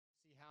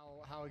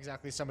how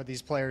exactly some of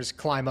these players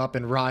climb up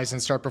and rise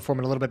and start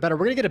performing a little bit better.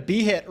 We're going to get a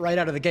B hit right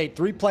out of the gate.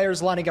 3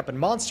 players lining up in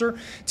Monster,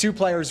 2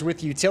 players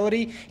with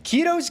utility.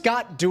 Keto's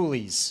got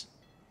dualies.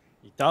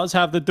 He does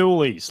have the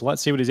dualies.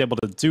 Let's see what he's able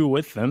to do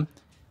with them.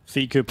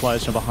 Fiku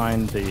plays from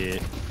behind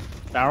the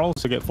barrel,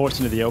 so get forced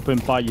into the open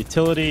by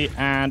utility,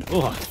 and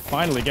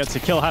finally gets a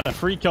kill. Had a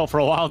free kill for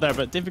a while there,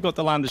 but difficult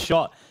to land the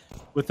shot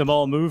with them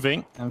all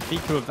moving. And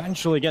Fiku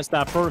eventually gets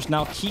that first.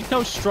 Now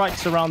Keto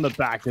strikes around the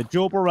back. The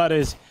Joe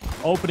Berettas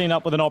opening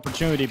up with an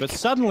opportunity, but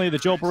suddenly the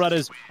Joe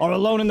Berettas are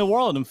alone in the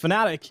world, and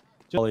FNATIC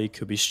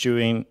could be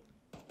stewing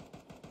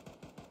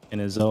in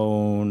his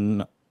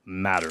own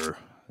matter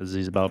as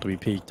he's about to be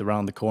peeked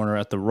around the corner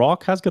at the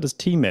rock. Has got his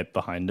teammate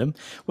behind him.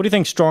 What do you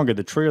think stronger,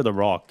 the tree or the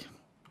rock?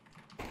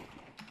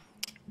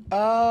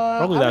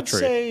 Probably that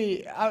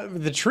tree. I would say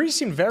the tree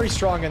seemed very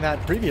strong in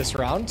that previous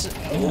round.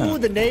 Ooh,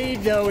 the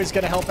nade, though, is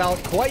going to help out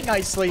quite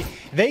nicely.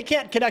 They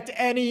can't connect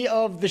any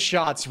of the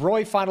shots.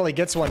 Roy finally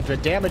gets one,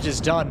 but damage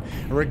is done.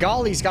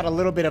 Regali's got a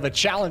little bit of a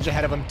challenge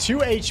ahead of him. 2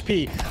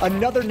 HP.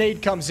 Another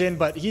nade comes in,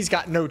 but he's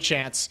got no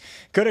chance.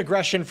 Good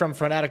aggression from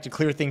FNATIC to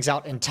clear things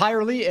out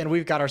entirely, and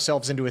we've got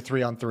ourselves into a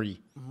 3-on-3.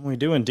 We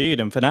do indeed,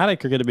 and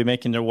FNATIC are going to be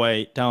making their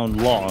way down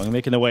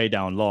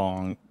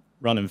long,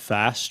 running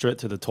fast, straight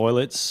to the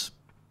toilets.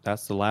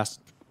 That's the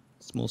last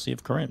we'll see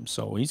of Karim.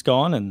 So he's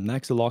gone, and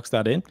Nexa locks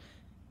that in.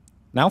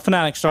 Now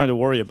FNATIC's starting to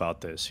worry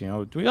about this. You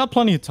know, we got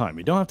plenty of time.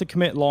 We don't have to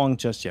commit long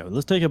just yet.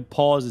 Let's take a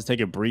pause. Let's take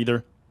a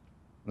breather.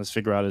 Let's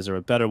figure out, is there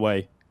a better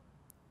way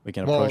we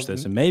can approach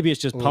this? And maybe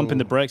it's just pumping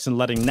the brakes and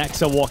letting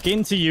Nexa walk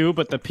into you,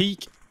 but the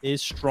peak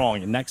is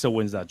strong, and Nexa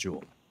wins that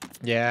duel.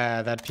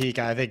 Yeah, that peak,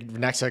 I think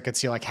Nexa could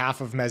see like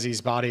half of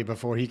Mezzi's body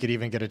before he could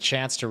even get a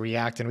chance to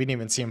react, and we didn't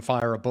even see him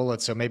fire a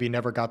bullet, so maybe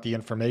never got the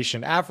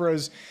information.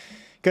 Afro's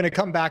going to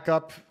come back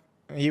up.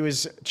 He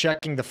was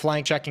checking the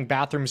flank, checking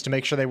bathrooms to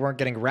make sure they weren't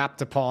getting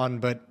wrapped upon,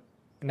 but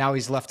now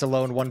he's left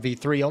alone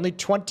 1v3. Only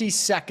 20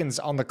 seconds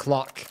on the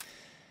clock.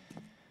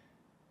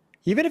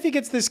 Even if he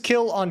gets this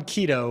kill on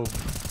Keto,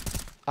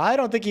 I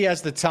don't think he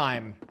has the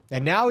time.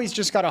 And now he's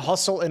just got to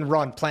hustle and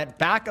run. Plant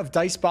back of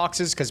dice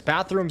boxes because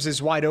bathrooms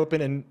is wide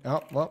open and,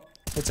 oh, well,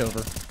 it's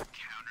over.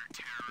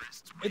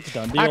 It's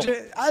done deal. Actually,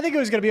 I think it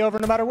was going to be over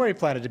no matter where he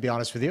planted, to be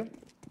honest with you.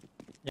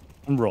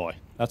 And Roy,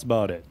 that's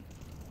about it.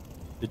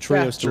 The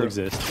trio still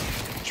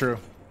exists. True.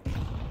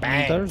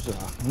 Bang. There's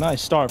a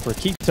nice start for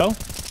Keto.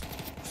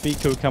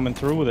 Fiku coming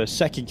through with a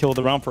second kill of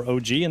the round for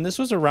OG, and this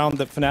was a round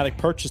that FNATIC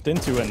purchased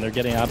into, and they're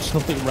getting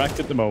absolutely wrecked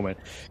at the moment.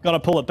 Got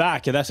to pull it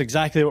back, and that's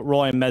exactly what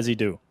Roy and Mezzi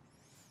do.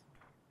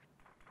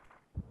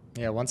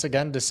 Yeah, once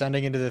again,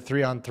 descending into the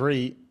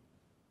 3-on-3.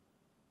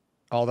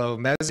 Although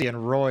Mezzi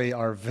and Roy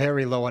are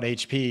very low on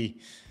HP.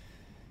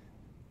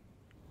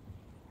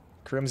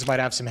 Crims might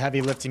have some heavy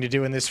lifting to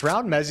do in this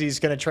round. Mezzi's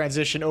going to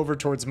transition over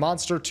towards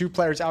Monster. 2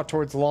 players out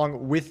towards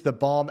Long with the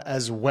bomb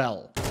as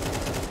well.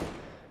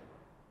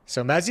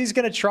 So Mezzi's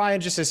going to try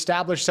and just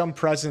establish some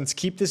presence,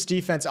 keep this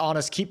defense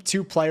honest, keep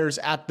 2 players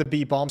at the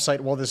B bomb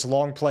site while this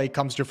long play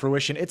comes to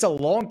fruition. It's a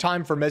long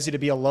time for Mezzi to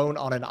be alone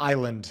on an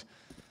island.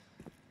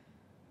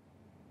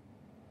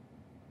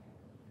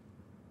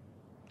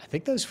 I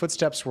think those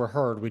footsteps were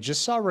heard. We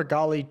just saw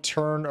Regali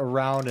turn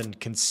around and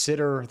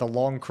consider the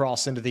long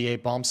cross into the A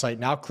bomb site,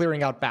 now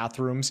clearing out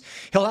bathrooms.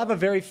 He'll have a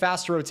very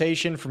fast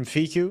rotation from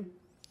Fiku.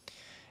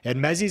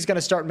 And Mezzi's going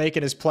to start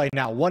making his play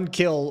now. 1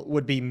 kill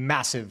would be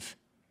massive.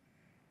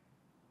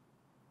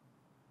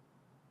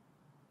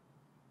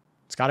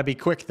 It's got to be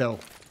quick, though.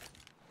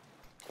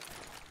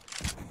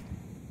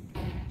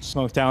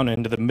 Smoke down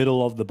into the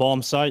middle of the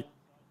bomb site.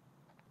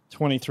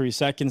 23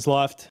 seconds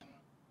left.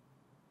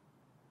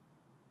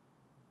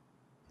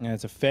 Yeah,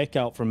 it's a fake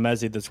out from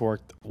Mezzi that's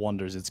worked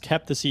wonders. It's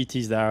kept the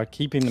CTs there,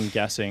 keeping them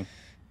guessing.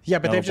 Yeah,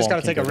 but they've just got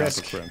to take a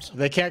risk.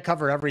 They can't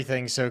cover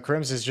everything, so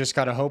Crims has just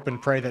got to hope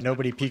and pray that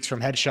nobody peeks from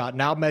headshot.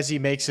 Now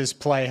Mezzi makes his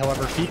play.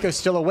 However, Fiku's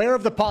still aware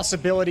of the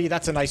possibility.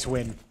 That's a nice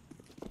win.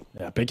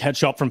 Yeah, big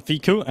headshot from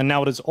Fiku, and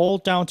now it is all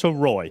down to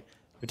Roy,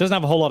 who doesn't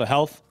have a whole lot of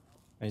health.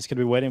 And he's going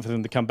to be waiting for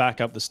them to come back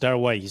up the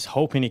stairway. He's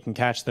hoping he can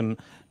catch them,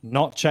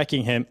 not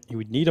checking him. He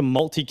would need a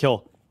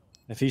multi-kill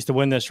if he's to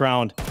win this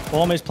round.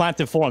 Bomb is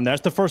planted for him.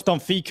 There's the first on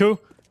Fiku.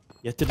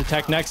 Yet to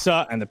detect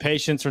Nexa, and the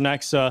patience for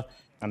Nexa,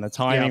 and the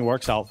timing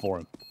works out for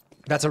him.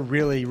 That's a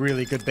really,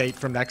 really good bait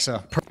from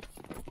Nexa.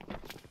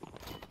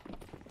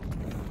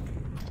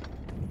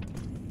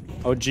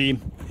 OG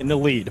in the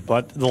lead,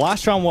 but the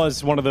last round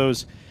was one of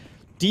those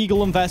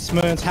Deagle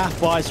investments, half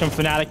buys from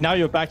FNATIC. Now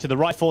you're back to the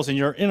rifles, and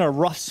you're in a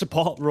rough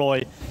spot,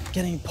 Roy.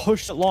 Getting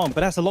pushed along,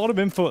 but that's a lot of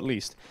info at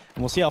least.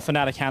 And we'll see how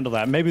FNATIC handle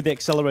that. Maybe they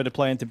accelerated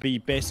play into B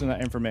based on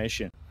that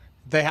information.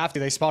 They have to.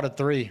 They spotted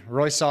 3.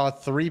 Roy saw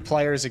 3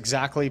 players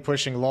exactly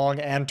pushing long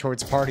and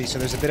towards party, so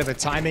there's a bit of a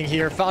timing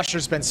here.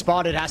 Foster's been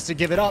spotted, has to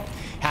give it up.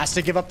 Has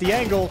to give up the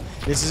angle.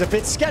 This is a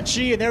bit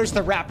sketchy, and there's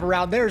the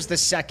wraparound. There's the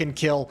second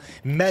kill.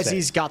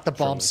 Mezzi's got the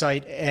bomb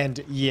site,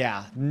 and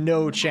yeah,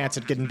 no chance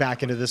at getting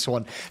back into this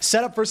one.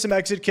 Set up for some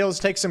exit kills,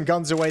 take some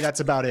guns away. That's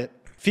about it.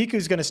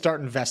 Fiku's going to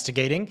start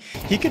investigating.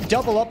 He could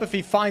double up if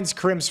he finds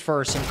Crims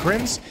first, and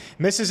Crims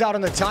misses out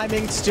on the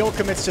timing, still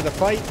commits to the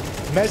fight.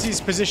 Mezzi's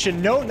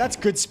position known. That's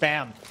good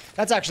spam.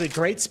 That's actually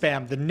great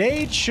spam. The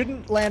nade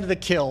shouldn't land the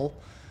kill,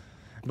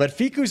 but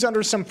Fiku's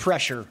under some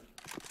pressure.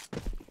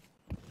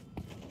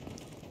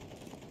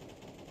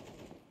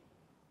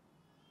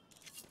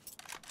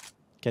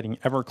 Getting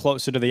ever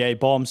closer to the A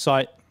bomb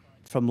site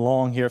from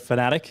long here,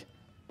 FNATIC.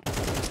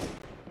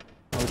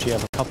 OG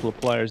have a couple of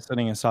players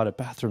sitting inside a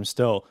bathroom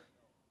still.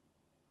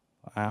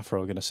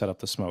 Afro going to set up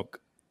the smoke.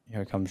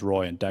 Here comes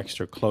Roy and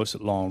Dexter close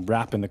at long,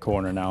 wrapping the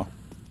corner now.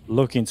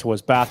 Looking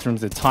towards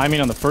bathrooms. The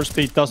timing on the first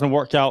beat doesn't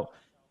work out,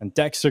 and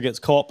Dexter gets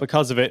caught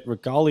because of it.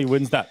 Regali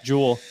wins that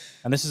duel,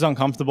 and this is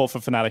uncomfortable for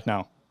FNATIC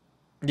now.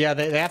 Yeah,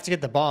 they have to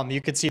get the bomb. You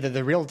could see that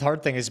the real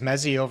hard thing is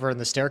Mezzi over in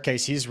the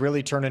staircase. He's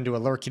really turned into a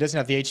lurk. He doesn't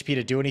have the HP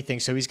to do anything,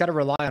 so he's got to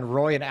rely on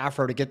Roy and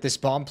Afro to get this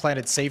bomb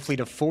planted safely,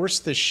 to force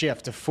the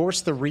shift, to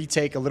force the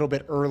retake a little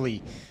bit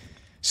early,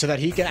 so that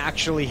he can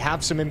actually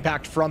have some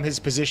impact from his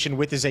position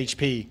with his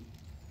HP.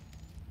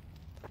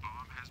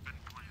 Bomb has been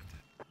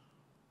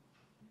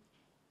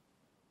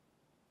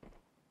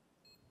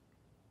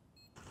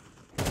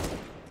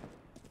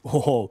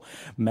planted. Oh,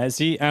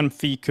 Mezzi and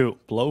Fiku,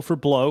 blow for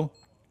blow.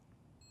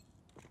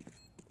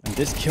 And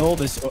this kill,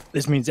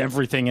 this means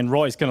everything, and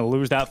Roy's going to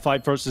lose that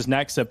fight versus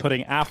Nexa,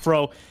 putting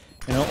Afro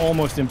in an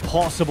almost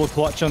impossible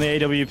clutch on the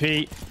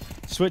AWP.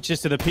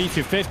 Switches to the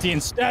P250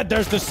 instead.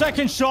 There's the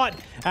second shot.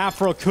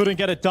 Afro couldn't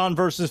get it done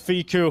versus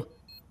Fiku.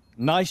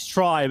 Nice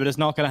try, but it's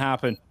not going to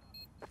happen.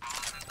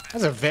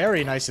 That's a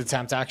very nice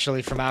attempt,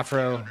 actually, from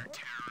Afro.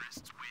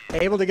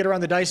 Able to get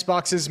around the dice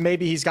boxes.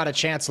 Maybe he's got a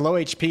chance. Low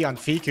HP on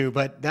Fiku,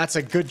 but that's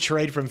a good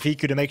trade from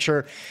Fiku to make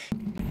sure.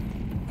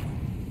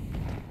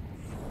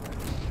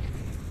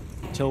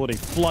 Utility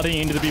flooding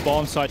into the B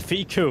bomb site.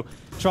 Fiku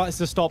tries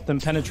to stop them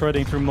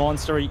penetrating through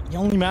Monster. He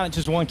only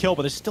manages one kill,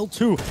 but there's still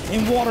two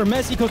in water.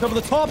 Messi goes over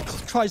the top,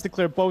 tries to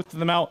clear both of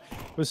them out.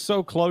 Was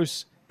so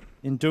close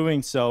in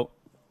doing so.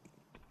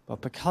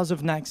 But because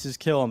of Nex's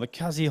kill and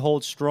because he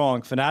holds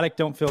strong, FNATIC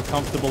don't feel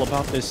comfortable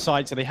about this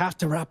side, so they have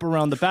to wrap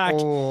around the back.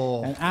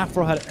 Oh. And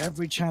Afro had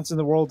every chance in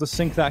the world to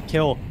sink that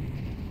kill.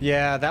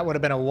 Yeah, that would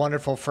have been a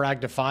wonderful frag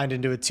to find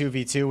into a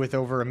 2v2 with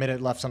over a minute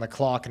left on the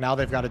clock. Now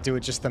they've got to do it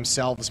just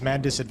themselves.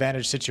 Man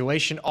disadvantage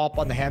situation up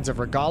on the hands of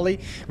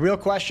Regali. Real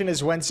question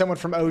is when someone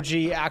from OG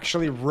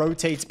actually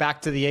rotates back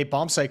to the A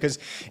bomb site, because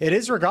it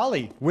is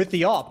Regali with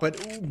the op,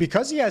 but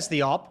because he has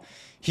the op,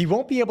 he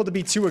won't be able to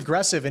be too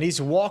aggressive, and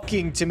he's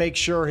walking to make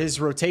sure his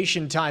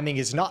rotation timing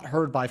is not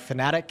heard by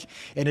FNATIC,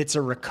 and it's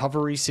a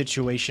recovery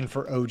situation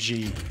for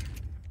OG.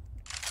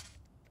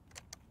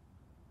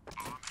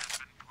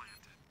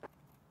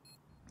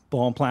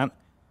 Bomb plant.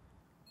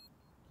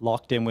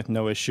 Locked in with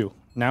no issue.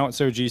 Now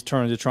it's OG's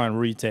turn to try and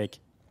retake.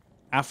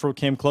 Afro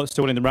came close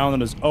to winning the round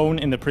on his own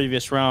in the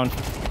previous round.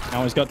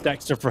 Now he's got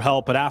Dexter for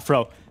help, but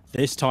Afro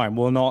this time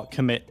will not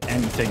commit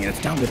anything.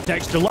 It's down to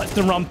Dexter, lets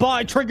them run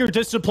by, trigger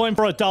discipline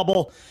for a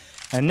double.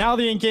 And now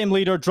the in-game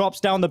leader drops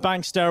down the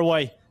bank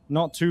stairway,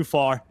 not too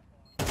far.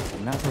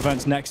 And that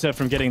prevents Nexa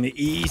from getting the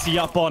easy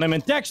up on him.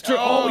 And Dexter,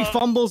 oh, he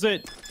fumbles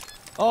it.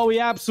 Oh, he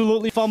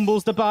absolutely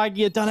fumbles the bag.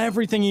 He had done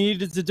everything he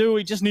needed to do.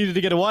 He just needed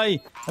to get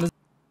away. And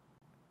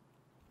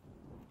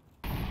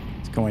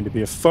it's going to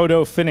be a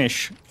photo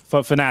finish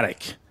for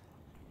FNATIC.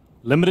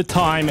 Limited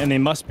time, and they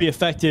must be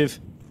effective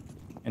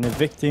in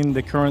evicting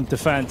the current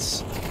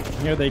defense.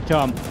 Here they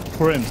come.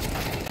 Prim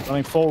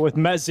running forward with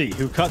Mezzi,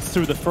 who cuts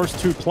through the first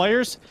two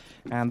players.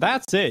 And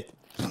that's it.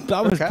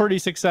 That was pretty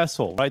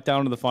successful, right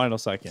down to the final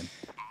second.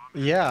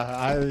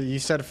 Yeah, you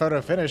said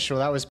photo finish. Well,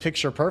 that was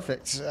picture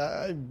perfect.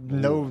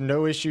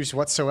 No issues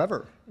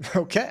whatsoever.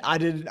 Okay,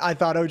 I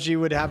thought OG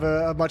would have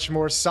a much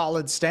more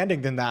solid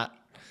standing than that.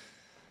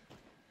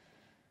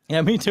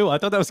 Yeah, me too. I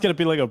thought that was going to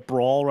be like a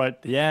brawl right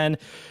at the end.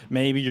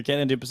 Maybe you're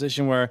getting into a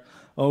position where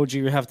OG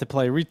would have to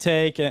play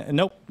retake.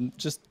 Nope,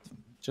 just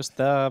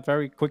a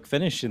very quick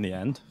finish in the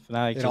end.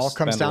 It all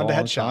comes down to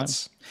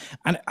headshots.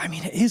 And I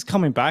mean, it is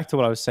coming back to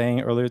what I was saying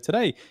earlier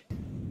today.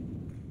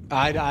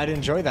 I'd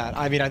enjoy that.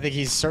 I mean, I think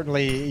he's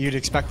certainly, you'd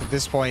expect at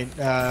this point,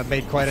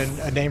 made quite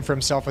a name for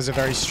himself as a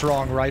very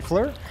strong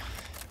rifler.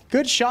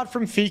 Good shot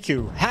from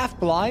Fiku.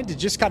 Half blind,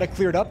 just got it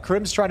cleared up.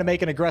 Crim's trying to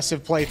make an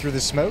aggressive play through the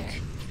smoke.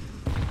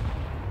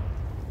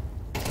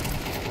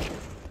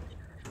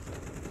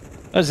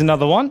 There's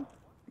another one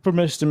for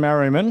Mr.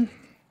 Merriman.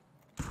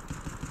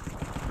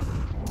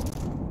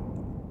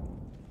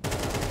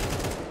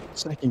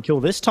 Second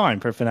kill this time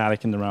for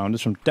FNATIC in the round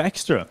is from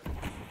Dexter.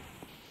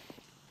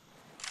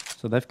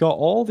 So they've got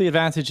all the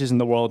advantages in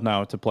the world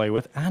now to play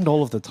with, and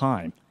all of the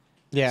time.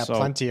 Yeah, so,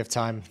 plenty of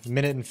time.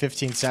 Minute and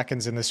 15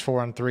 seconds in this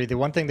 4-on-3. The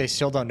one thing they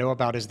still don't know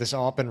about is this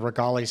op in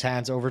Regali's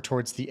hands over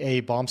towards the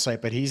A bomb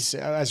site. But he's,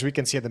 as we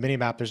can see at the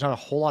minimap, there's not a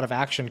whole lot of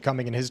action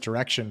coming in his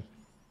direction.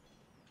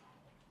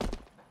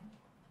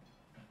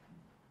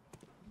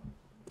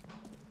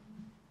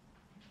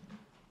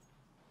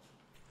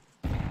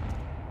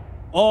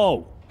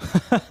 Oh!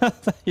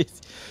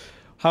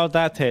 How'd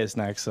that taste,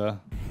 Nexa?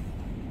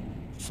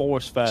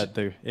 force-fed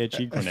the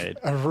HE grenade.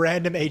 A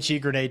random HE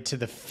grenade to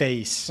the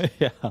face.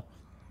 Yeah.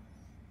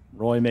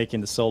 Roy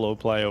making the solo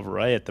play over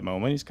A at the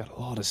moment. He's got a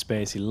lot of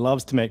space. He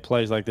loves to make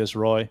plays like this,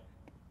 Roy.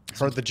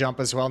 Heard the jump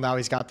as well. Now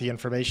he's got the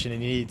information he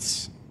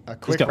needs. A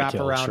quick wrap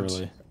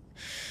around.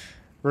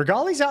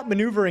 Regali's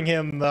outmaneuvering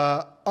him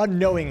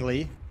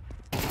unknowingly.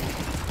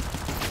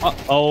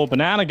 Uh-oh,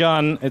 banana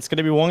gun. It's going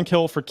to be 1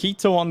 kill for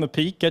Keto on the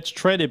peak. Gets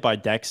traded by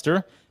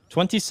Dexter.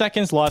 20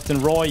 seconds left,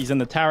 and Roy, he's in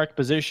the Tarek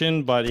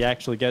position, but he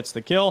actually gets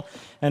the kill.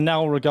 And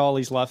now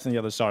Regali's left on the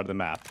other side of the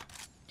map.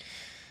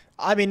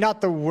 I mean, not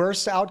the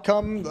worst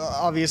outcome.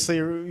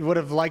 Obviously, we would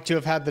have liked to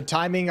have had the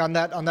timing on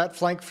that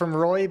flank from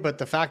Roy, but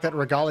the fact that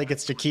Regali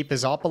gets to keep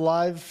his op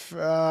alive,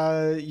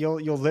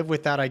 you'll live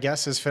with that, I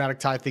guess, as FNATIC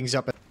tie things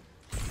up.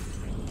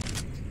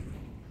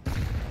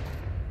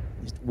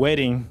 He's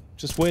waiting,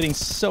 just waiting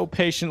so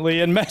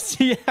patiently, and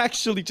Messi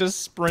actually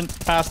just sprints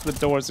past the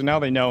door, so now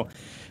they know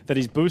that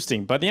he's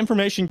boosting. But the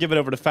information given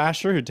over to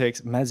Fasher, who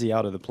takes Messi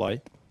out of the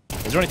play.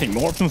 Is there anything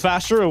more from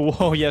Fasher?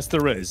 Oh, yes,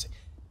 there is.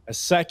 A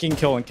second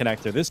kill in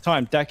connector. This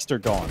time, Dexter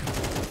gone.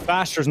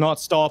 Fasher's not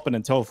stopping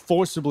until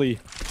forcibly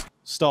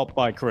stopped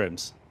by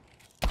Crims.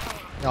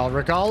 Now,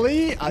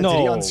 Regali, no.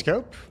 Did he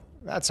unscope?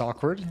 That's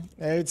awkward.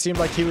 It seemed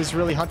like he was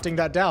really hunting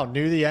that down.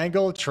 Knew the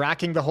angle,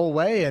 tracking the whole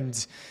way,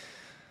 and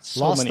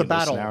lost the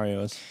battle.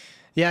 Scenarios.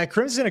 Yeah,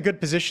 Crims in a good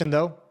position,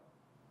 though.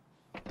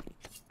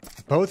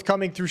 Both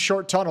coming through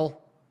short tunnel.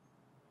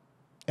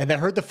 And they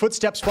heard the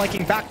footsteps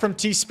flanking back from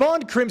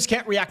T-Spawn. Crims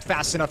can't react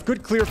fast enough.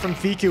 Good clear from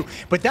Fiku,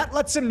 but that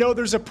lets him know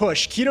there's a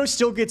push. Keto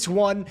still gets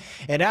 1,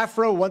 and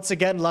Afro once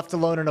again left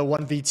alone in a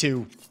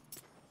 1v2.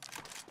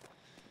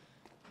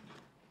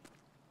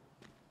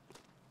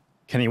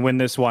 Can he win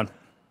this one?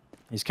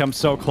 He's come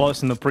so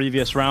close in the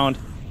previous round.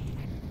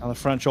 Now the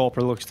French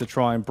Opera looks to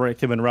try and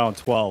break him in round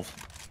 12.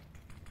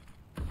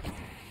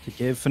 To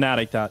give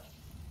FNATIC that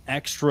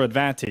extra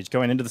advantage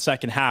going into the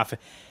second half. And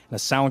a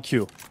sound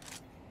cue.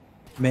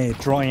 May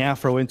drawing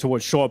Afro in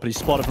towards short, but he's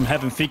spotted from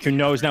heaven. Fiku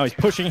knows now he's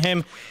pushing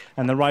him,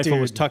 and the rifle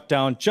was tucked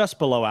down just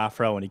below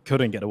Afro, and he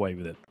couldn't get away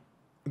with it.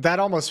 That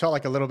almost felt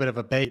like a little bit of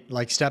a bait,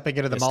 like stepping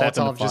into the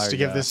Molotov just to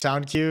give this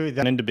sound cue.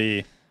 Then into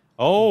B.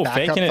 Oh,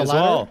 faking it as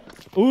well.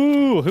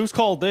 Ooh, who's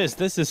called this?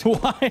 This is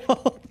wild.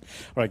 All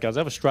right, guys,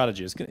 I have a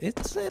strategy.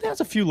 It has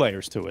a few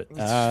layers to it.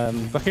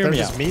 But hear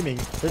me out.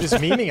 They're just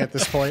memeing at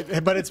this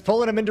point. But it's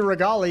pulling him into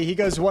Regali. He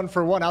goes 1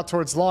 for 1 out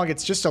towards long.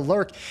 It's just a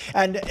lurk.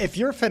 And if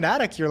you're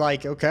FNATIC, you're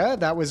like, okay,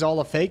 that was all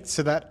a fake,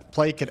 so that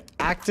play could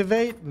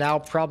activate. Now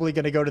probably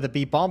going to go to the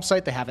B bomb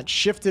site. They haven't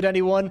shifted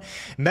anyone.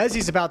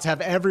 Mezzi's about to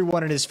have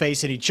everyone in his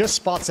face, and he just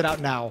spots it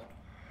out now.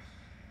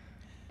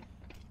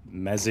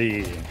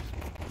 Mezzi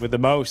with the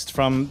most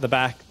from the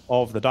back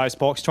of the dice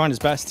box, trying his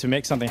best to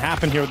make something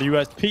happen here with the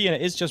USP, and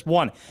it is just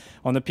 1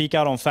 on the peek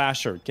out on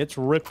Fasher. Gets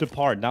ripped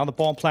apart. Now the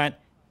bomb plant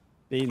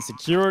being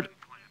secured,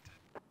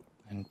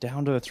 and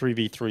down to a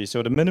 3v3.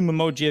 So at a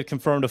minimum, OG have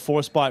confirmed a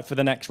 4 spot for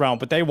the next round,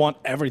 but they want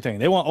everything.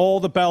 They want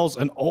all the bells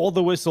and all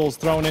the whistles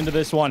thrown into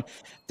this one.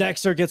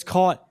 Dexter gets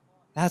caught.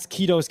 That's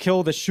Keto's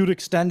kill that should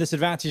extend this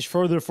advantage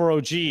further for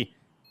OG.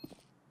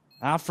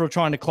 Afro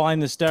trying to climb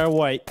the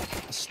stairway.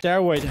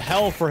 Stairway to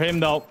hell for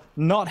him, though.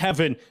 Not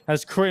heaven,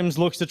 as Crims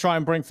looks to try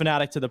and bring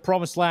FNATIC to the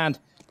promised land.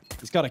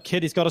 He's got a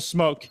kid, he's got a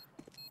smoke.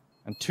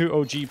 And 2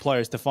 OG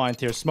players to find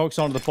here. Smoke's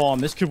onto the bomb.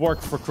 This could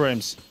work for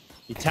Crims.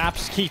 He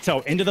taps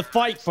Keto into the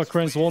fight, but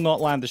Crims will not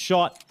land the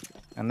shot.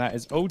 And that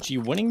is OG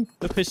winning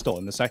the pistol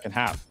in the second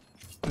half.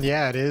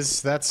 Yeah, it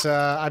is. That's,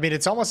 I mean,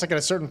 it's almost like at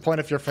a certain point,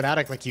 if you're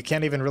FNATIC, like you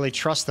can't even really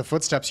trust the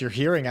footsteps you're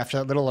hearing after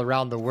that little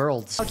around the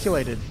world.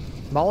 Calculated.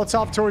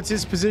 Molotov towards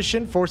his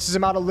position, forces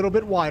him out a little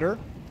bit wider.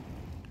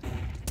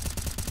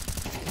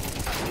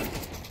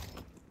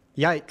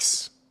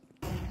 Yikes.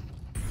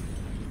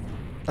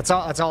 That's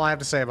all I have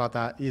to say about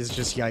that, is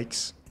just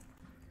yikes.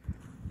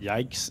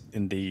 Yikes,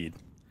 indeed.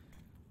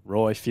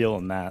 Roy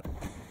feeling that.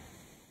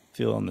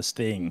 Feeling the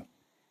sting.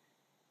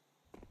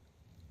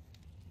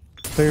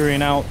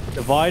 Clearing out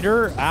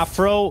divider.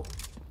 Afro,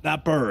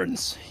 that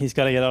burns. He's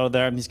got to get out of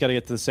there. He's got to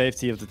get to the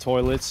safety of the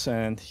toilets,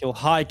 and he'll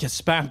hide, get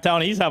spammed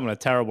down. He's having a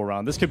terrible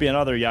round. This could be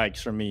another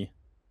yikes for me.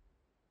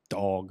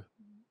 Dog.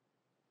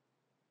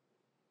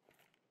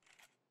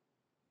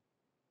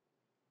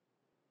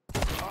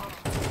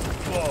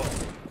 Whoa.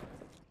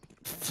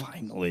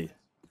 Finally.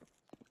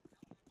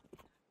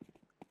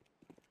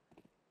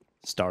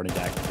 Starting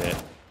to activate.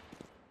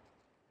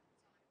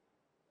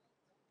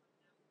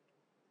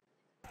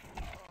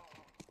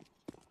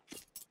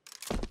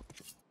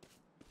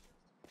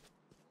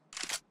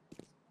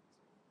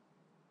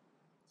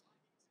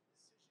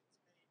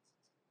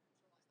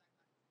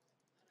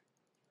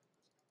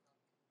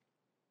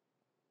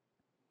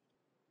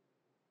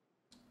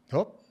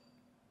 Oh.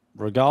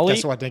 Regali?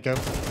 Guess what,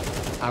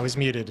 Dinko? I was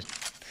muted.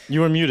 You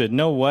were muted.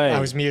 No way.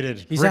 I was muted.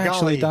 He's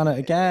actually done it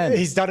again.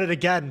 He's done it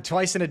again,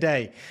 twice in a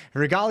day.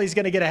 Regali's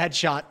going to get a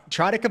headshot.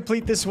 Try to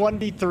complete this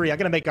 1v3. I'm going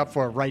to make up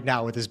for it right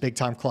now with his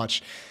big-time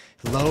clutch.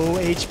 Low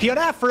HP on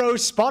Afro,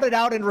 spotted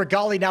out, and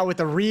Regali now with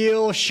a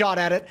real shot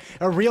at it,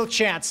 a real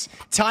chance.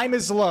 Time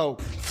is low.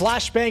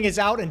 Flashbang is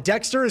out, and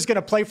Dexter is going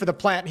to play for the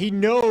plant. He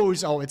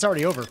knows. Oh, it's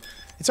already over.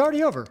 It's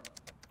already over.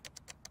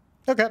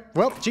 Okay,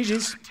 well,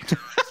 GG's.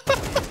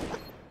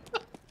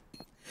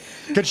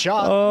 Good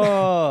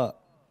shot.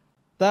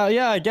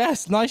 Yeah, I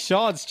guess. Nice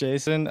shots,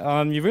 Jason.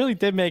 You really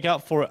did make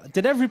up for it.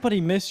 Did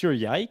everybody miss your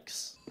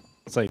yikes?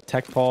 It's like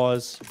tech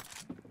pause.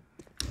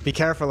 Be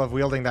careful of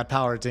wielding that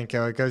power,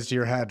 Dinko. It goes to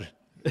your head.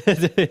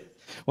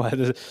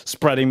 Well,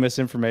 spreading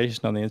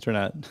misinformation on the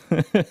internet.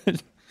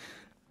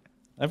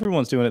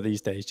 Everyone's doing it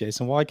these days,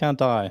 Jason. Why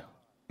can't I?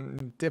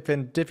 Dip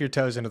your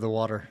toes into the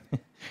water.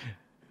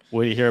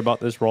 What do you hear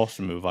about this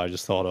roster move I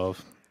just thought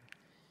of?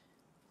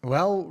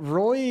 Well,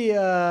 Roy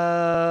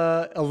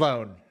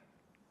alone.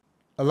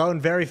 Alone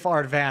very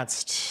far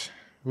advanced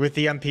with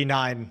the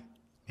MP9.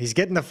 He's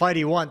getting the fight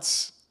he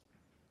wants.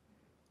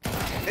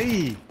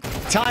 Hey,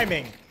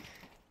 timing.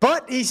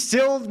 But he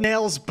still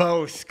nails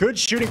both. Good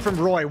shooting from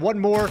Roy. One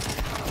more.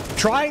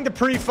 Trying the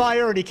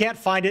pre-fire, and he can't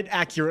find it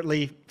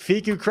accurately.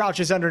 Fiku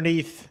crouches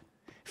underneath.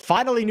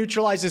 Finally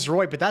neutralizes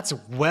Roy, but that's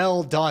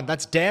well done.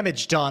 That's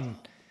damage done.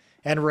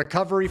 And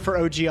recovery for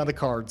OG on the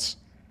cards.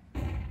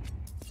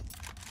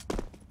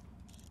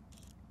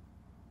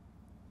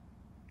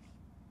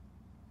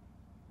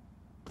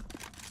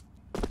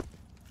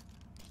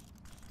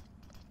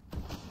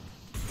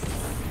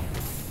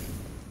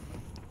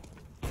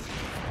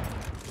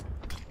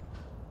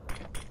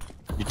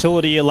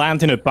 Utility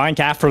landing at bank.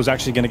 Afro's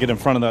actually going to get in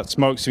front of that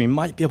smoke, so he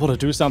might be able to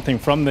do something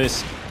from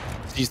this.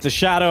 Sees the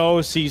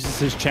shadow, seizes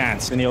his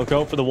chance, and he'll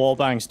go for the wall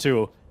bangs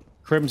too.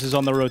 Crims is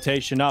on the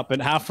rotation up,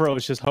 and Afro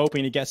is just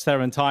hoping he gets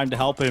there in time to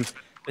help him.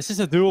 This is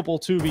a doable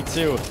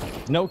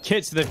 2v2. No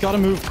kits, so they've got to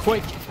move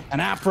quick,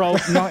 and Afro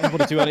not able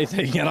to do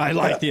anything, and I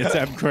like the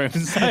attempt,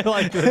 Crims. I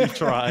like that he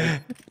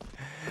tried.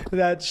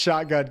 That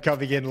shotgun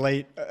coming in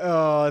late.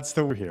 Oh, it's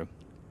the... Here.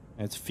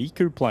 It's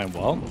Fiku playing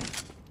well.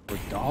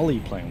 Regali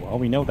playing well.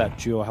 We know that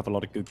duo have a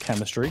lot of good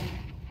chemistry.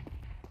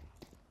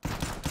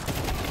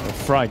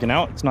 Fragging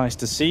out. It's nice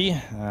to see.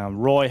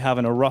 Roy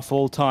having a rough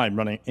old time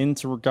running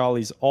into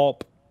Regali's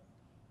op.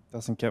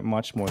 Doesn't get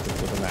much more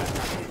difficult than that.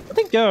 I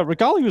think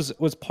Regali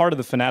was part of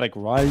the FNATIC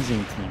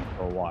Rising team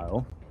for a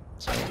while.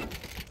 So,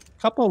 a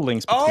couple of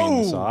links between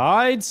the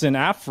sides. And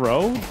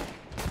Afro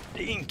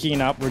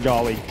dinking up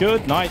Regali.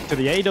 Good night to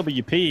the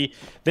AWP.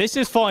 This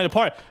is falling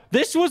apart.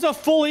 This was a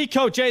full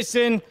eco,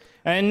 Jason.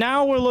 And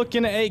now we're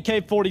looking at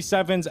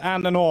AK-47s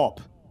and an AWP.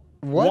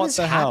 What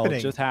the hell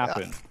just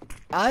happened?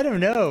 I don't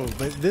know,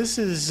 but this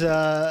is,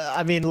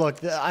 I mean, look,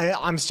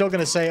 I'm still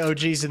going to say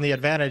OG's in the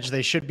advantage.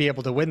 They should be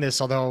able to win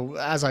this, although,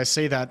 as I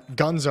say that,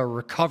 guns are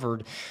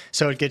recovered,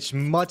 so it gets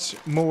much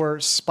more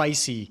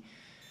spicy.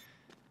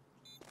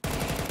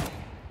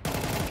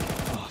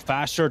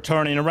 Fasher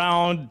turning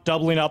around,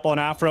 doubling up on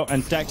Afro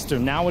and Dexter.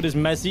 Now it is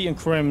Mezzy and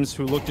Crims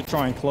who look to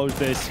try and close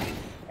this.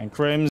 And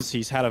Crims,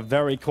 he's had a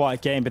very quiet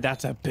game, but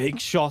that's a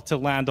big shot to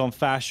land on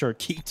Fasher.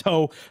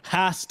 Keto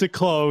has to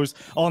close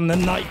on the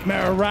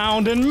nightmare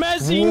round, and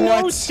Mezzy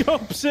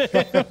no-scopes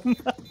him.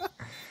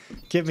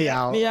 Get me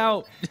out. Get me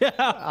out. Yeah.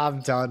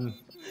 I'm done.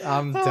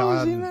 I'm How done.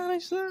 does he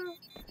manage that?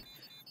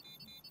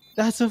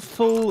 That's a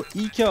full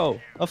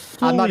eco. A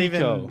full I'm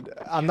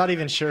not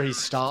even sure he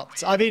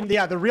stopped. I mean,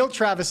 yeah, the real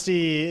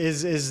travesty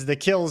is the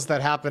kills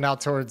that happen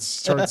out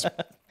towards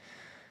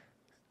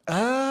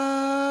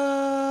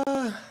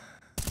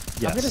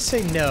Yes. I'm gonna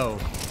say no.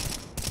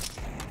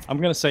 I'm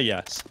gonna say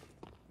yes.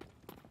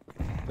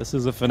 This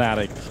is a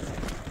FNATIC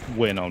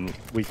win on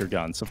weaker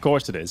guns. Of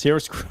course it is.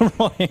 Here's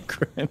Roy and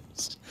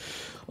Crims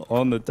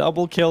on the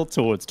double kill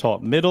towards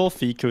top middle.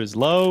 Fiku is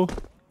low.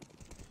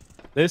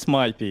 This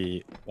might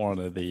be one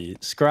of the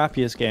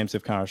scrappiest games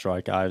of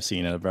Counter-Strike I've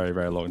seen in a very,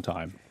 very long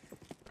time.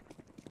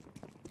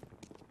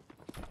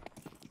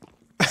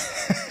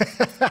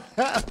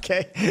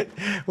 Okay,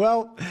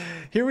 well,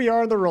 here we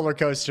are on the roller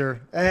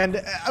coaster,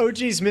 and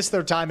OG's missed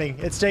their timing.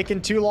 It's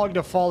taken too long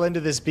to fall into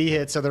this B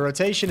hit, so the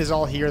rotation is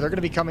all here. They're going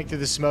to be coming through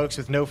the smokes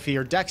with no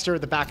fear. Dexter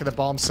at the back of the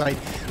bomb site.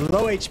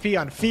 Low HP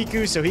on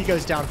Fiku, so he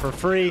goes down for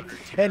free.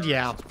 And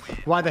yeah,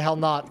 why the hell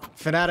not?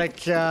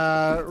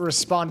 FNATIC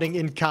responding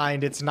in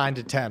kind. It's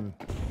 9-10.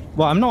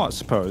 Well, I'm not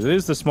supposed. It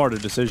is the smarter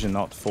decision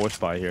not to force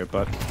buy here,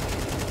 but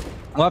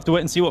we'll have to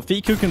wait and see what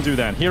Fiku can do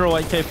then. Hero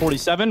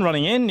AK-47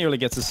 running in, nearly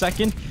gets a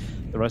second.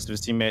 The rest of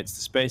his teammates, the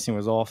spacing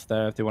was off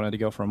there if they wanted to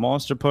go for a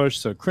monster push,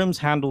 so Crims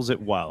handles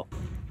it well.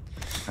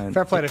 And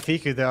fair play to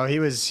Fiku, though. He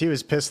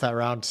was pissed that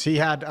round. He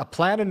had a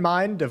plan in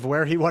mind of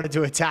where he wanted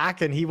to attack,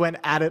 and he went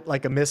at it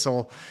like a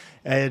missile,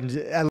 and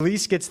at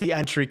least gets the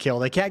entry kill.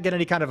 They can't get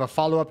any kind of a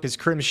follow-up because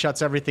Crims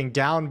shuts everything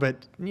down, but,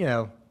 you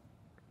know,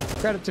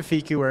 credit to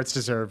Fiku where it's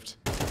deserved.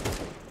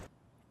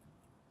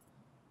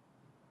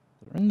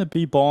 They're in the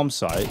B bomb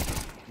site.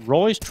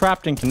 Roy's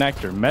trapped in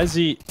connector.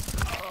 Mezzy.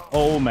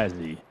 Oh,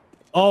 Mezzy.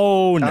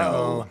 Oh,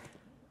 no.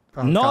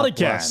 Oh, Not God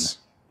again. bless.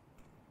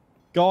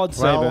 God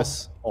save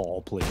us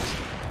all, please.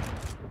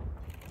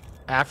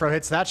 Afro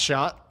hits that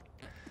shot.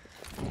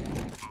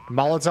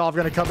 Molotov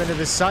going to come into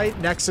the site.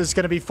 Nexa's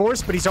going to be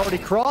forced, but he's already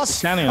crossed.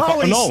 Standing in oh,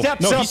 he no,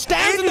 steps no, up he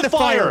stands into in the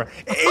fire.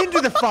 into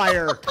the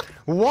fire.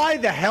 Why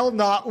the hell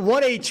not?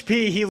 1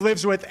 HP he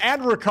lives with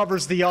and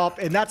recovers the op,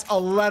 and that's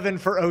 11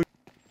 for OG.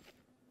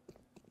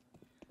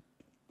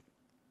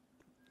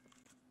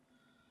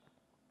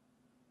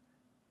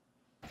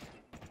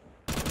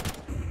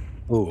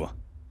 Ooh.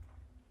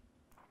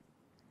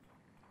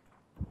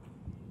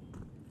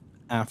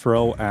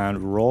 Afro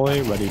and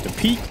Roy ready to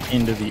peek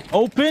into the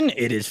open.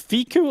 It is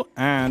Fiku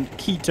and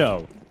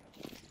Keto.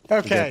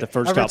 Okay, the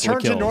first a couple of return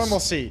to kills.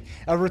 normalcy.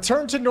 A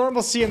return to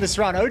normalcy in this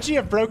round. OG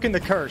have broken the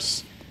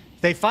curse.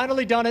 They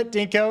finally done it,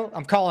 Dinko.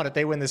 I'm calling it.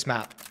 They win this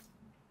map.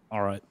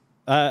 All right.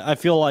 I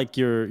feel like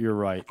you're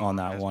right on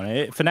that one.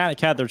 Fnatic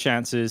had their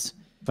chances.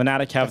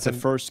 Fnatic have the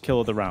first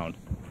kill of the round.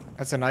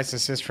 That's a nice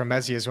assist from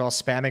Mezzi as well,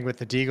 spamming with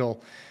the Deagle.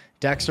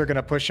 Dexter going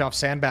to push off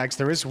sandbags.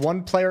 There is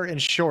one player in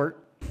short.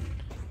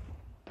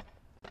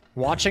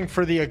 Watching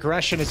for the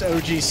aggression as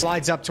OG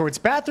slides up towards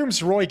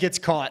bathrooms. Roy gets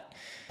caught.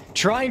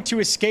 Trying to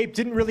escape,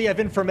 didn't really have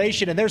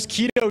information, and there's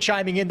Keto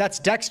chiming in. That's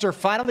Dexter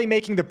finally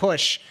making the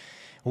push.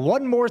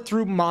 One more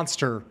through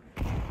Monster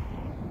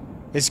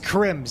is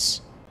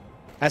Crims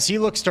as he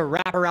looks to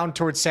wrap around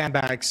towards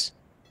sandbags.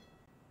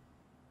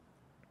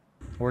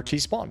 Or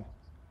T-spawn.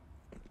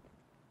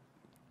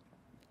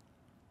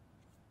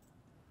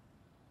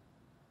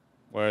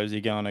 Where is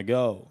he gonna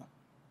go?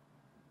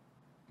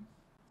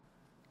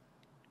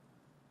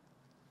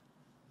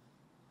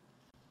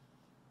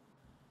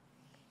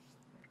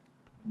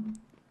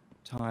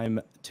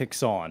 Time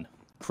ticks on.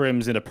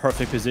 Crim's in a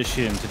perfect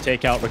position to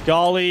take out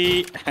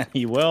Regali, and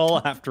he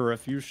will after a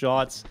few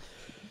shots.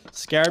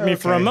 Scared me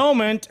for a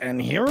moment,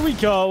 and here we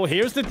go.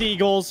 Here's the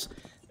Deagles.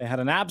 They had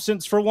an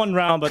absence for one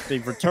round, but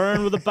they've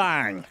returned with a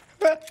bang.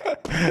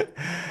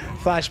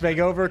 Flashbang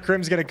over.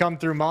 Crim's going to come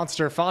through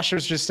Monster.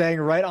 Fosher's just staying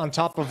right on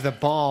top of the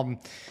bomb,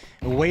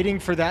 waiting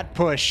for that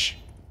push.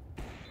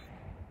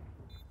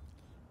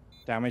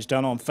 Damage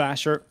done on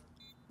Fasher.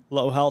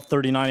 Low health,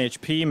 39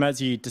 HP.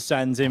 Mezzi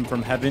descends in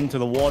from heaven to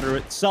the water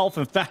itself,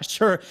 and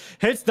Fasher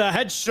hits the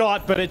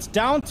headshot, but it's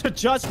down to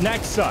just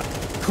Nexa.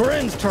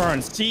 Crim's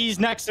turn. Sees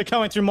Nexa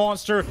coming through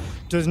Monster.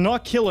 Does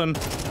not kill him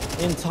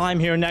in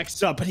time here,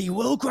 Nexa, but he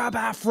will grab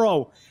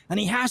Afro. And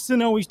he has to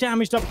know he's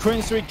damaged up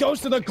Crim, so he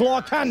goes to the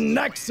Glock, and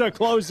Nexa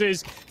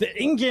closes. The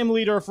in-game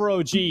leader for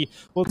OG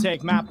will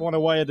take map 1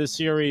 away of the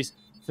series.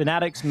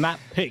 Fnatic's map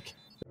pick.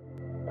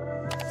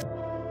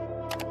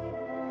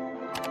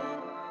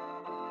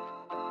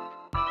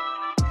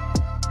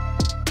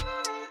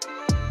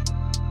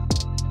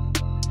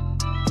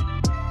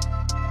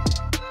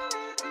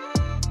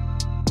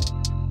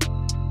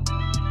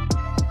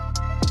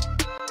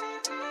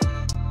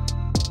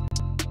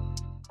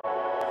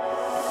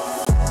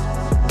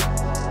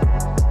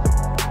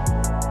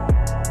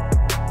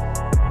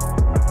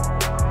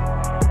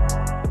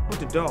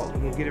 Dog,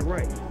 you gonna get it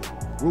right.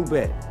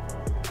 Roobet.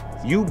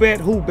 You bet,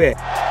 who bet?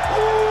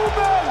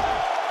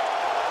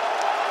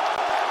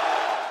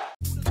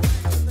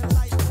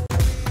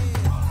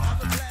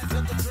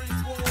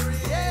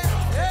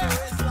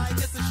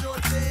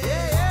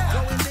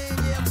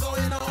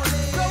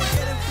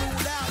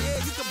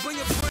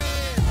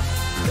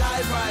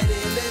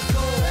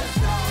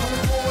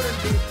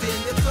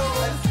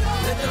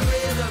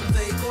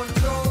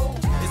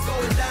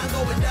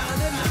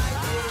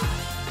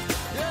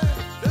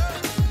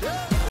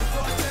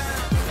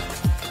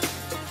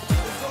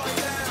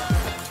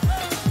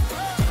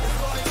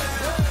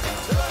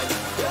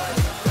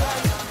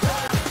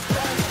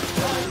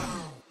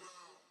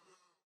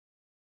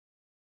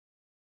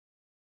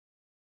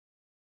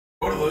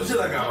 Echa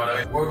la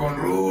cámara, juega con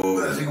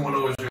Roobet, así como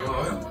lo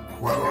llegó, ¿eh?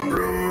 Juega con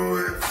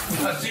Roobet.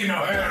 Así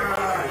no es.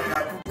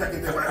 La puta que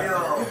te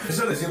parió.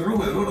 Eso le decía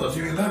Roobet, gordo,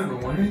 así bien largo,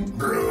 güey.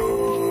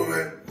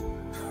 Roobet.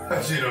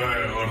 Así no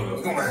es,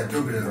 gordo. ¿Cómo es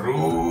estúpido?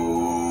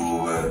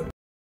 Roobet.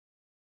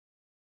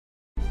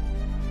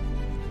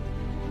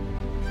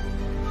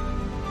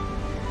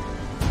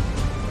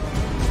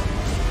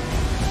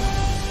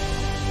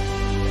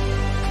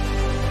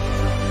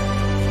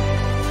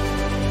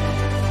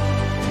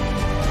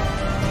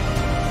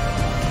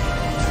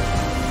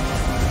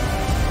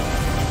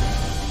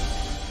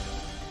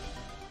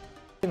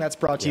 That's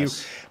brought to you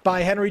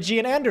by Henry G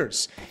and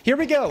Anders. Here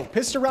we go.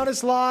 Pissed Around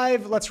is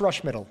live. Let's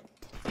rush middle.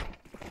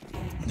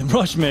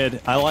 Rush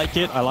mid. I like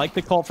it. I like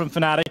the call from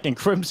Fnatic, and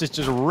Crims is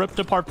just ripped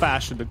apart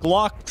fashion. The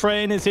Glock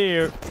train is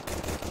here,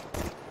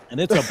 and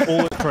it's a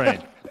bullet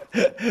train.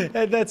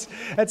 And that's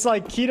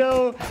like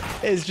Keto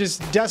is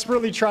just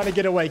desperately trying to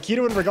get away.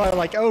 Keto and Regal are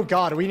like, oh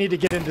god, we need to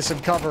get into some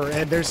cover,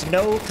 and there's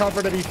no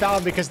cover to be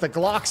found because the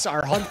Glocks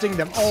are hunting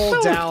them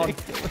all down.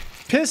 Ridiculous.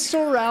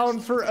 Pistol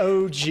round for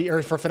OG,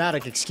 or for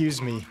Fnatic,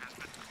 excuse me.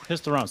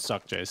 Pistol rounds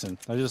suck, Jason.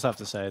 I just have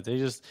to say it.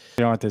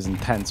 They aren't as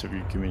intense with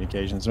your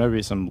communications.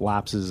 Maybe some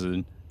lapses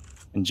in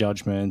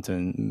judgment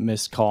and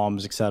missed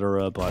comms,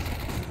 etc. But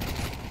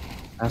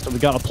That's what we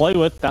got to play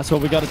with. That's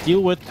what we got to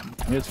deal with.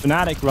 Here's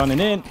FNATIC running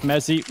in.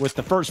 Mezzi with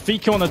the first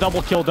FICO on the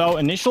double kill, though.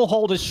 Initial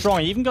hold is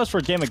strong. He even goes for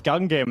a game of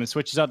gun game and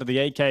switches out to the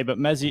AK, but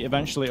Mezzi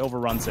eventually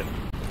overruns it.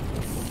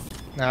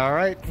 All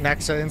right,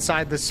 Nexa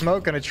inside the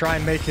smoke, gonna try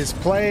and make his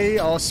play.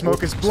 All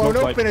smoke is blown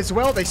open as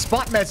well. They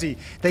spot Mezzi.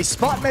 They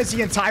spot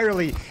Mezzi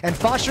entirely, and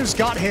Fosher's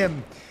got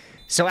him.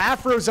 So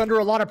Afro's under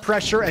a lot of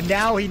pressure, and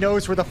now he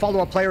knows where the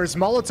follow-up player is.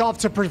 Molotov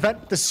to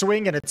prevent the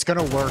swing, and it's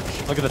gonna work.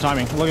 Look at the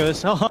timing. Look at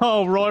this.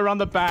 Oh, Roy around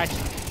the back.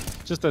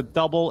 Just a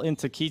double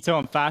into Keto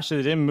and Fasher.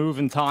 They didn't move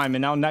in time,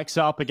 and now Nexa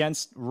up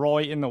against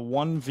Roy in the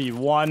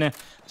 1v1.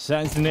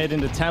 Sends it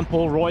into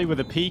Temple. Roy with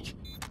a peek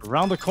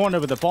around the corner,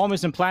 but the bomb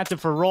isn't planted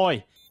for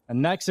Roy.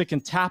 And Nexa can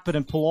tap it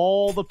and pull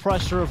all the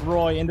pressure of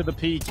Roy into the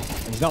peak.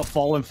 And he's not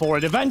falling for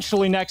it.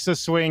 Eventually, Nexa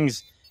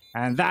swings.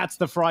 And that's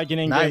the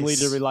frightening in-game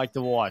leader we like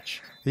to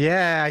watch.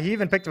 Yeah, he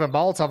even picked up a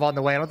Molotov on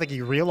the way. I don't think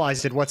he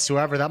realized it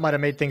whatsoever. That might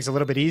have made things a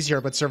little bit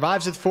easier, but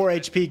survives with 4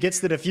 HP,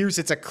 gets the defuse.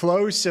 It's a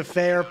close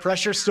affair.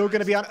 Pressure still going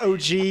to be on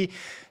OG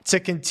to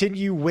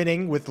continue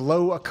winning with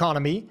low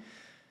economy.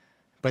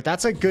 But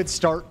that's a good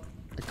start.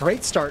 A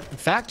great start, in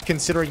fact,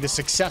 considering the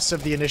success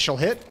of the initial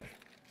hit.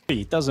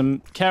 He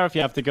doesn't care if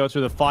you have to go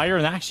through the fire,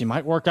 and actually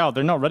might work out.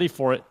 They're not ready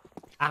for it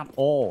at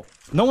all.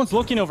 No one's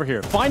looking over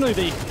here. Finally,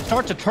 they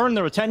start to turn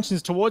their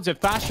attentions towards it.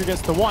 Fasher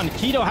gets the one.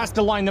 Keto has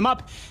to line them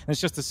up, and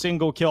it's just a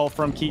single kill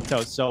from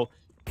Keto. So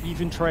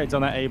even trades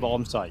on that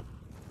A-bomb site.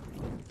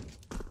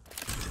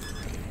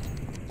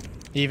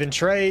 Even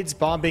trades,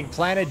 bomb being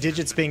planted,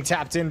 digits being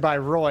tapped in by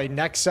Roy.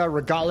 Nexa,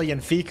 Regali,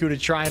 and Fiku to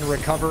try and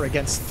recover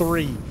against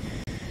 3.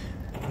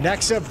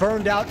 Nexa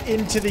burned out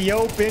into the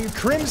open.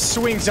 Krim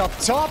swings up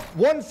top,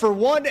 1 for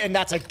 1, and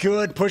that's a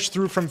good push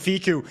through from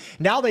Fiku.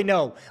 Now they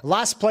know.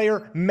 Last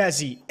player,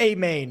 Mezzi, A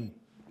main.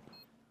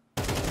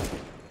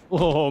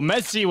 Oh,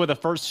 Mezzi with the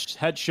first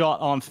headshot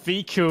on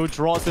Fiku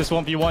draws this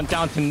 1v1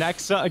 down to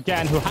Nexa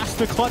again, who has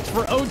to clutch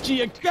for OG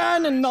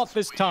again, and not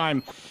this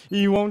time.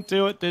 He won't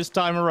do it this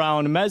time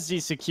around. Mezzi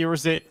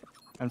secures it,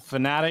 and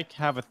FNATIC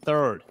have a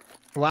third.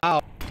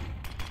 Wow.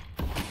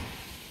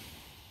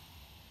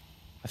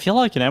 I feel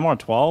like in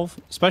MR12,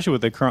 especially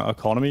with the current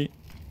economy,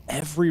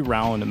 every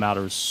round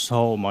matters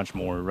so much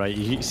more, right?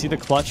 You see the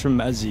clutch from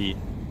Mezzi.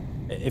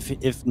 If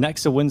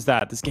Nexa wins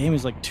that, this game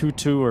is like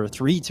 2-2 or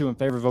 3-2 in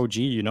favor of OG,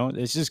 you know?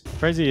 It's just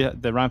crazy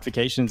the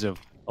ramifications of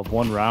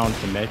one round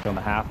can make on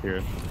the half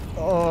here.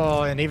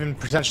 Oh, and even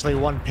potentially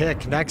 1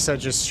 pick. Nexa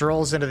just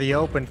strolls into the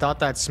open. Thought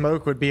that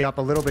smoke would be up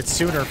a little bit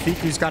sooner.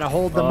 Fiku's got to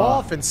hold them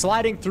off, and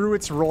sliding through,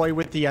 it's Roy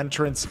with the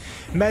entrance.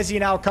 Mezzi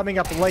now coming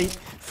up late.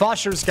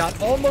 Fosher's got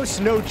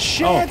almost no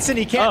chance, and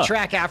he can't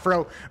track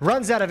Afro.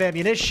 Runs out of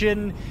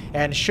ammunition,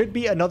 and should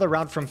be another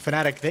round from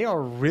FNATIC. They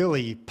are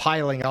really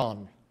piling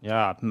on.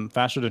 Yeah,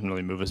 Fasher didn't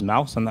really move his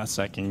mouse on that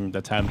second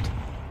attempt.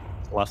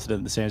 Left it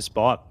in the same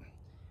spot.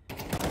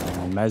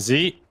 And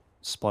Mezzi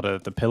spotted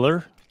at the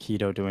pillar.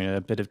 Keto doing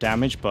a bit of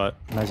damage, but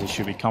Mezzi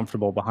should be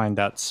comfortable behind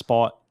that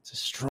spot. It's a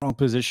strong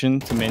position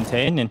to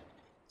maintain, and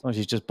as long as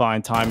he's just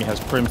buying time, he has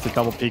Prims to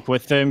double peek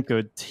with him.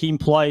 Good team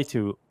play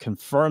to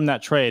confirm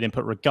that trade and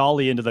put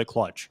Regali into the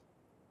clutch.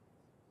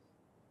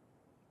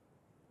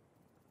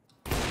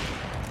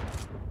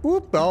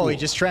 Whoop! Oh, he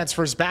just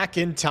transfers back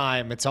in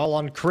time. It's all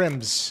on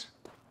Crims.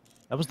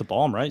 That was the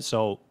bomb, right?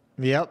 So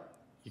yep.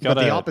 But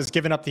the op has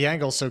given up the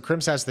angle, so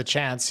Crims has the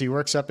chance. He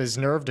works up his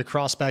nerve to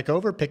cross back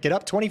over, pick it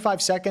up.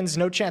 25 seconds,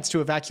 no chance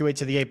to evacuate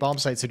to the A bomb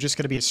site, so just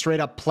going to be a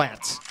straight-up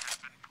plant.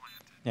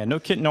 Yeah, no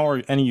kit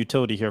nor any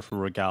utility here for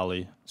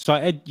Regali.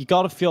 So you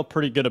got to feel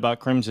pretty good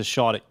about Crims'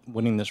 shot at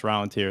winning this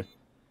round here.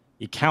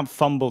 He can't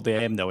fumble the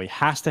aim, though. He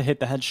has to hit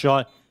the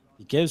headshot.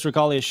 He gives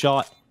Regali a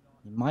shot.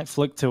 He might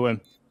flick to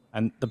him.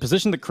 And the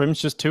position that Crims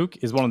just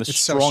took is one of the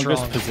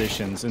strongest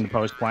positions in the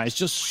post plan. It's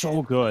just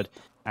so good.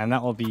 And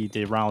that will be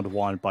the round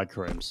 1 by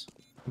Crims.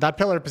 That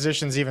pillar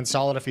position's even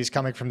solid if he's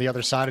coming from the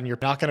other side, and you're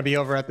not going to be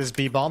over at this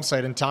B bomb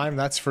site in time,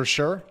 that's for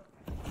sure.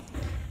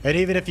 And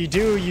even if you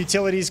do,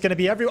 utility's going to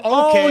be everywhere.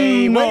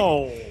 Okay, oh,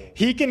 no. Wait.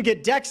 He can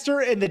get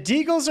Dexter, and the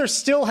Deagles are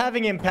still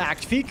having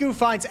impact. Fiku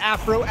finds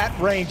Afro at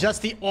range. That's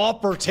the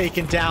AWPer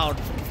taken down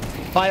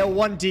by a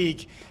 1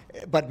 Deag.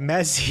 But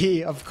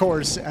Mezzi, of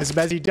course, as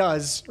Mezzi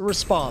does,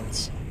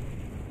 responds.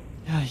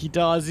 Yeah, he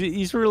does.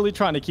 He's really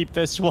trying to keep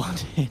this one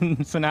in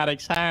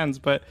FNATIC's hands,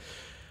 but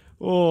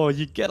oh,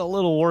 you get a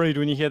little worried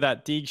when you hear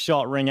that Deag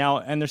shot ring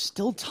out, and there's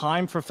still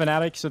time for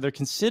FNATIC, so they're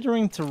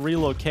considering to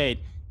relocate,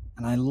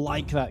 and I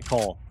like that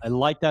call. I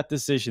like that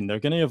decision. They're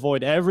going to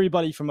avoid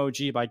everybody from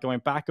OG by going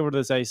back over to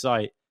this A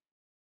site.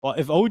 But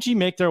if OG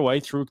make their way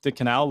through the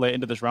canal late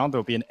into this round,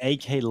 there'll be an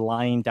AK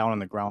lying down on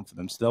the ground for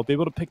them. So they'll be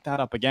able to pick that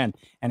up again.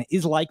 And it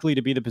is likely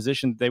to be the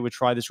position that they would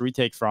try this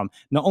retake from.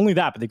 Not only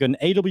that, but they've got an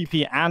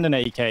AWP and an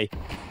AK.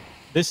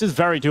 This is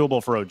very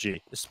doable for OG,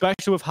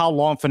 especially with how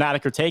long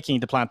FNATIC are taking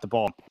to plant the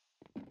bomb.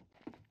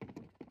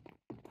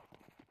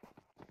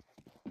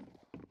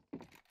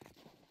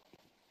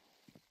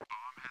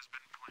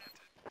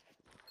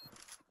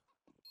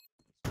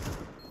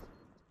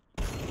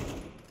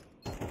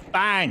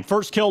 Bang!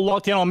 First kill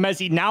locked in on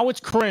Mezzi. Now it's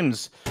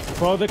Crims.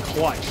 for the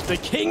clutch. The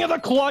king of the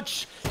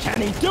clutch.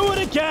 Can he do it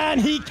again?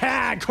 He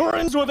can.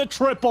 Crims with a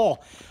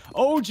triple.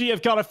 OG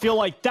have got to feel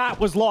like that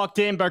was locked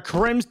in, but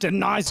Crims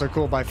denies. So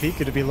cool by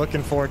Fiku to be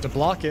looking for it to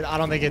block it. I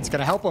don't think it's going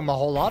to help him a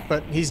whole lot,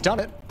 but he's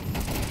done it.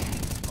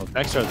 Well,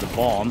 Dexter has the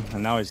bomb,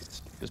 and now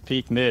he's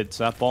peak mid,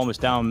 so that bomb is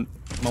down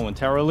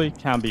momentarily.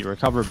 Can be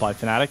recovered by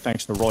FNATIC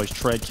thanks to Roy's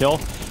trade kill.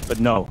 But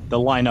no, the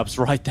lineup's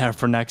right there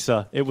for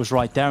Nexa. It was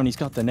right there, and he's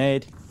got the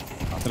nade.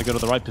 Not going to go to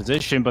the right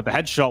position, but the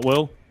headshot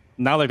will.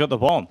 Now they've got the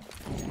bomb.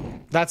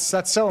 That's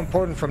so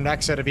important from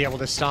Nexa to be able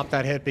to stop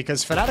that hit,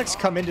 because FNATIC's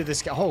come into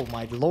this. Oh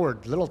my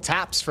lord, little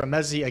taps from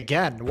Mezzi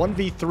again.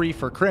 1v3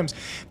 for Crims.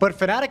 But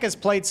FNATIC has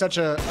played such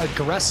a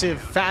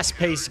aggressive,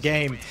 fast-paced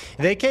game.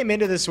 They came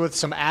into this with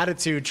some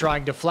attitude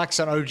trying to flex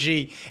on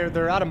OG.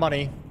 They're out of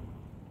money.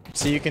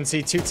 So you can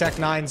see 2 Tech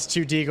 9s,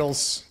 2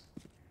 Deagles.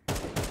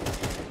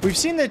 We've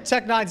seen the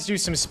Tech 9s do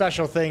some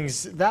special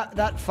things.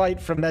 That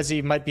fight from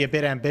Mezzi might be a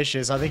bit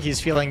ambitious. I think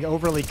he's feeling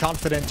overly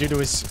confident due to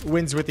his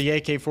wins with the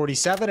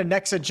AK-47. And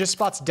Nexa just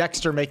spots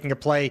Dexter making a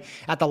play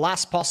at the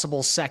last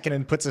possible second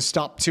and puts a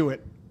stop to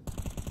it.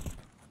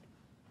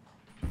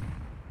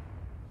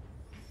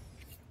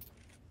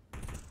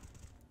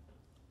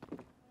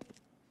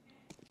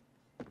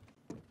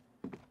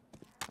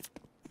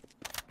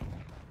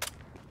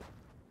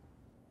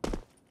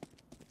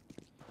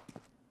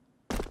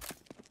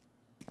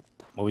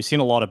 Well, we've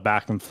seen a lot of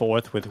back and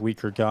forth with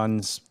weaker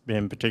guns,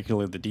 in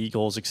particular the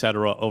Deagles,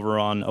 etc., over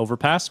on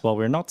Overpass. Well,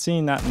 we're not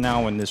seeing that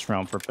now in this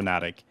round for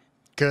FNATIC.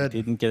 Good.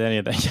 Didn't get any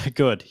of that. Yeah,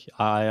 good.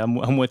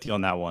 I'm with you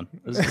on that one.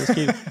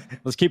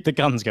 Let's keep the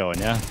guns going,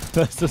 yeah?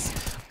 Let's just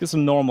get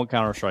some normal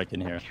Counter-Strike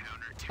in here.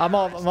 I'm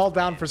all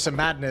down for some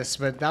madness,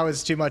 but that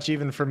was too much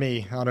even for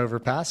me on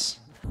Overpass.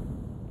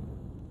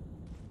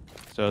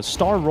 So a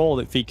star role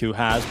that Fiku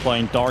has,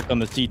 playing Dark on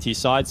the CT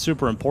side,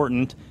 super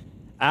important.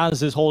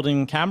 As is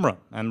holding camera,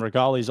 and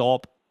Regali's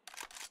op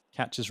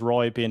catches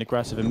Roy being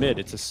aggressive in mid.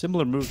 It's a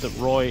similar move that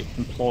Roy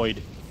employed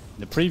in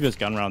the previous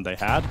gun round they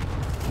had.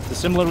 It's a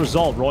similar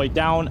result. Roy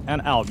down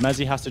and out.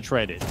 Mezzi has to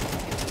trade it.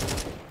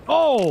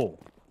 Oh!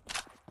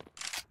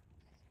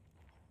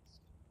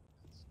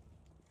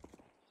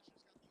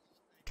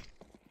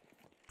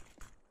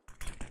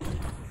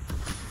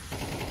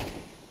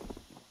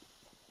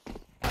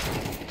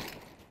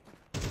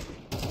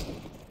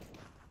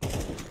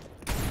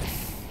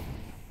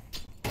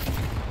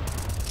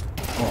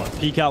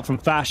 Peek out from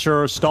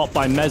Fasher, stopped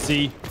by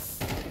Mezzi.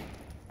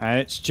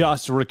 And it's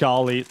just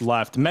Regali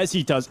left.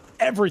 Mezzi does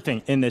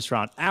everything in this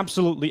round.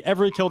 Absolutely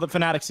every kill that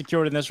FNATIC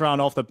secured in this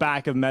round off the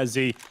back of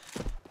Mezzi.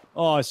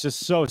 Oh, it's just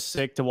so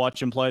sick to watch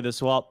him play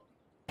this well.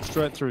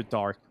 Straight through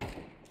Dark.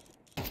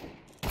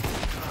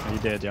 He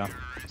did, yeah.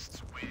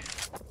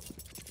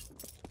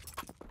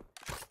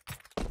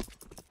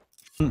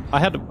 I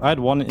had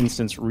one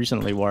instance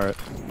recently where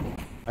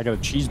I got a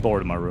cheese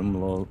board in my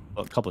room,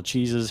 a couple of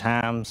cheeses,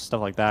 hams, stuff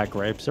like that,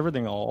 grapes,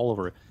 everything all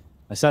over it.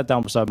 I sat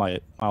down beside my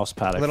mouse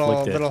pad.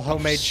 Little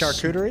homemade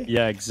charcuterie?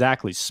 Yeah,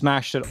 exactly.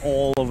 Smashed it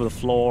all over the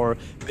floor.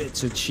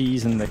 Bits of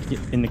cheese in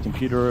the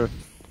computer.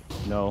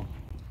 No.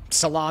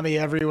 Salami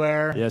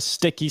everywhere. Yeah,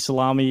 sticky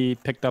salami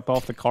picked up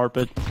off the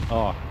carpet.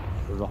 Oh,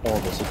 it was a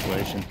horrible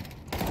situation.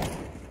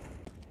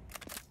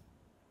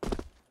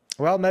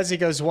 Well, Mezzi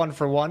goes 1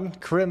 for 1.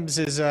 Crims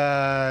is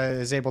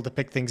able to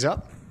pick things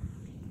up.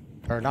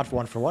 Or not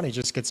 1 for 1, he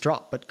just gets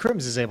dropped. But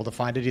Crims is able to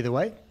find it either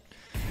way.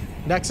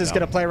 Next is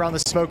going to play around the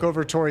smoke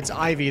over towards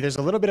Ivy. There's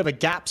a little bit of a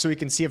gap so we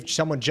can see if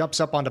someone jumps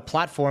up onto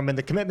platform, and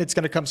the commitment's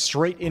going to come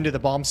straight into the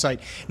bomb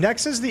site.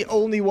 Next is the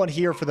only one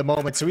here for the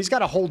moment, so he's got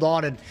to hold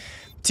on, and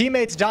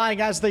teammates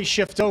dying as they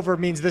shift over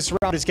means this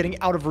round is getting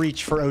out of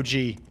reach for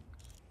OG.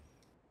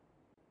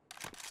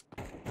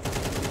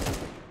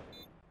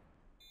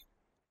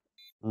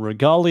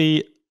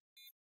 Regali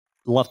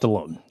left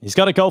alone. He's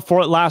got to go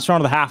for it last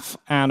round of the half,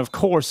 and of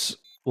course,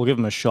 we'll give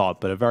him a shot,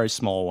 but a very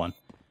small one.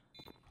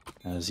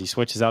 As he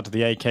switches out to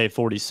the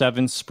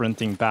AK-47,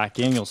 sprinting back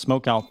in, he'll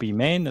smoke out B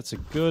main. That's a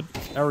good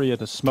area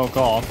to smoke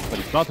off, but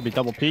he's about to be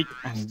double peak,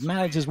 and he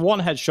manages one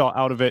headshot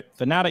out of it.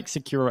 FNATIC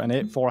secure an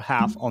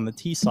 8-4 on the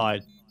T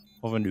side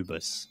of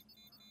Anubis.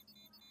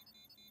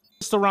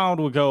 This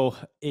round will go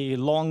a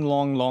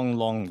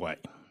long way.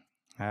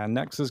 And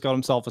Nexa's got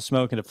himself a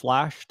smoke and a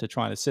flash to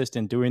try and assist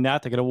in doing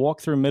that. They're going to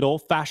walk through middle,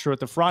 Fasher at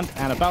the front,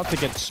 and about to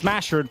get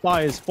smashed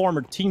by his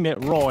former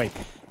teammate, Roy.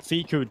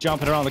 Fiku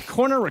jumping around the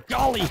corner.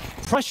 Regali,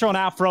 pressure on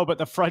Afro, but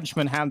the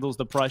Frenchman handles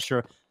the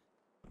pressure.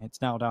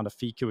 It's now down to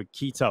Fiku and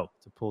Quito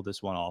to pull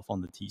this one off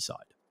on the T side.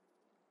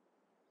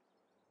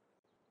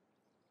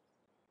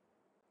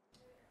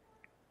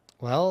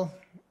 Well,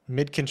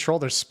 mid-control,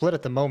 they're split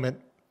at the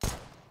moment.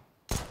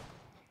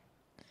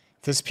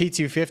 If this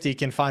P250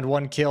 can find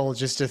 1 kill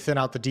just to thin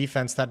out the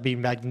defense, that'd be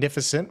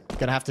magnificent.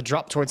 Gonna have to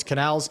drop towards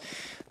canals.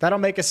 That'll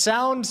make a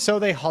sound, so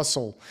they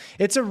hustle.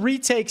 It's a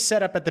retake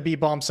setup at the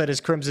B-bomb site as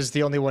Crims is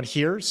the only one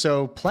here,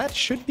 so Plant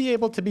should be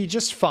able to be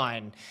just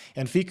fine.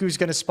 And Fiku's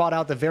gonna spot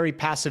out the very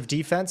passive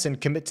defense and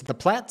commit to the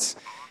plant.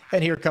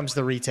 And here comes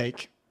the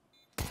retake.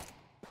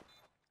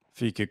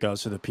 Fiku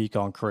goes for the peek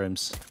on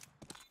Crims.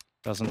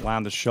 Doesn't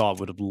land the shot.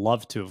 Would have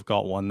loved to have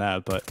got one there,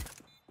 but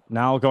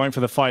now going for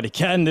the fight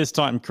again. This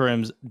time,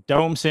 Crims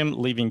domes him,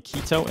 leaving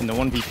Keto in the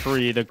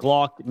 1v3. The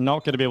Glock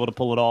not going to be able to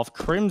pull it off.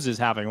 Crims is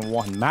having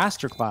one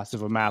masterclass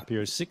of a map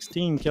here.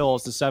 16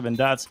 kills to 7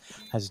 deaths.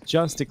 Has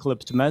just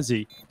eclipsed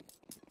Mezzi.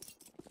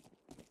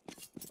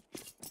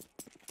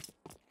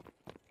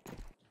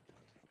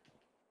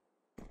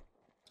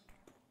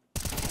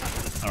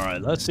 All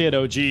right, let's see it,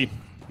 OG.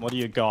 What do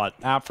you got?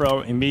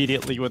 Afro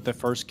immediately with the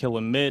first kill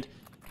in mid.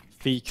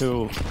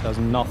 Fiku does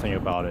nothing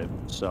about it.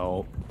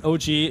 So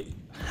OG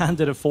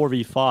handed a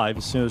 4v5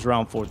 as soon as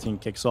round 14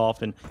 kicks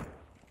off, and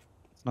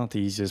it's not the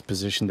easiest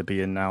position to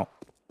be in now.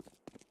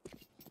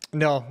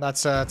 No,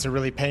 that's a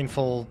really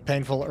painful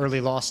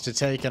early loss to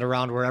take in a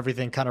round where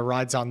everything kind of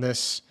rides on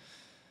this.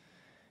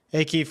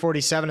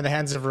 AK-47 in the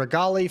hands of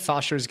Regali.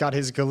 Fasher's got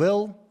his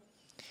Galil.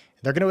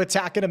 They're going to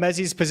attack into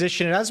Mezzi's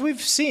position, and as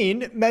we've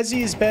seen, Mezzi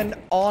has been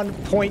on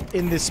point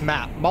in this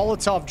map.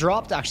 Molotov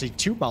dropped, actually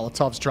 2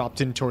 Molotovs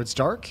dropped in towards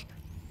Dark.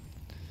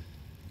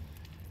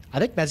 I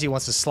think Mezzi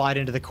wants to slide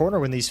into the corner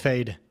when these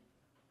fade.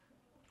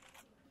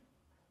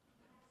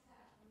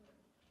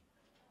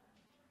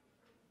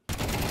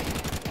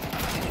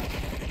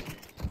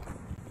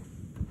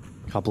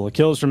 Couple of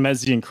kills from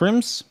Mezzi and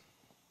Crims.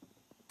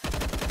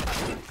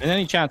 And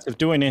any chance of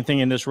doing anything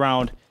in this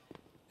round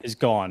is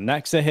gone.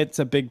 Nexa hits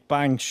a big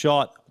bang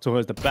shot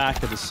towards the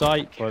back of the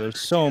site, where there's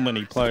so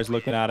many players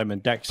looking at him,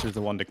 and Dexter's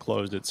the one that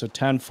closed it. So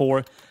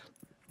 10-4,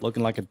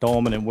 looking like a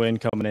dominant win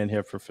coming in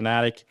here for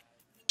FNATIC.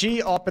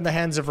 G up in the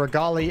hands of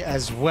Regali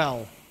as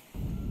well.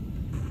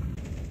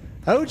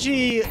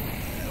 OG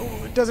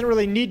doesn't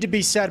really need to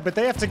be said, but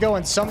they have to go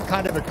on some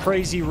kind of a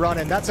crazy run,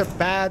 and that's a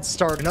bad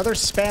start. Another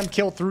spam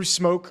kill through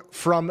smoke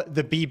from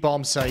the B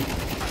bomb site.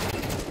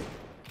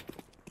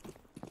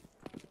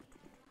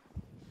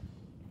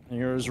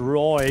 Here's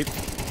Roy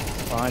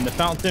behind the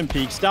fountain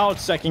peak. Stout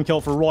second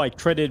kill for Roy,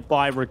 critted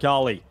by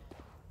Regali.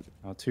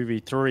 Now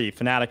 2v3.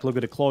 FNATIC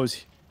looking to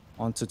close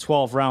onto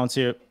 12 rounds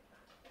here.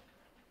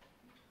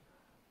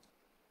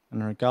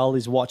 And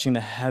Regali's watching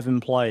the heaven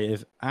play.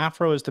 If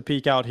Afro is to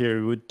peek out here,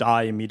 he would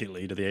die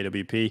immediately to the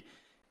AWP.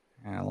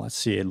 And let's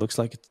see, it looks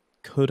like it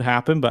could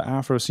happen, but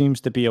Afro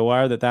seems to be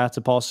aware that that's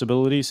a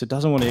possibility, so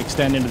doesn't want to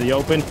extend into the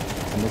open.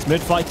 And this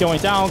mid-fight going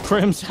down,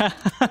 Crims,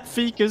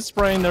 Fika's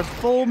spraying their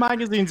full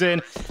magazines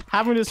in,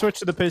 having to switch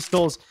to the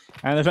pistols,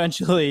 and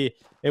eventually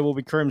it will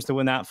be Crims to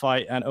win that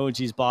fight, and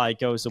OG's buy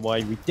goes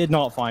away. We did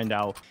not find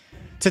out.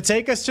 To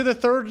take us to the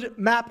third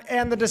map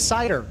and the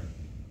decider.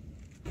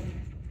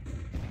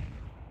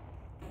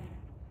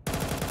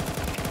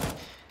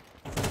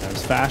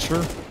 There's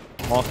Fasher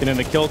walking in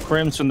the kill.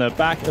 Crims from the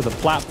back of the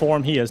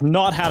platform. He has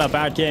not had a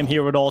bad game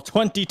here at all.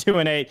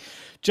 22-8.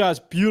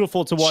 Just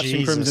beautiful to watch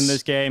Crims in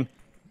this game.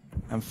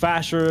 And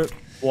Fasher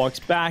walks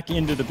back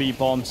into the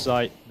B-bomb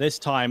site, this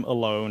time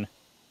alone.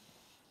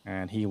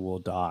 And he will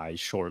die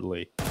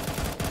shortly.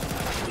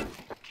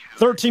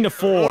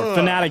 13-4.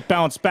 FNATIC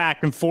bounce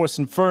back and force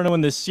Inferno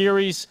in this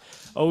series.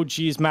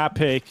 OG's map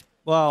pick.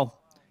 Well,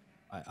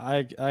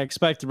 I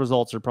expect the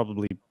results are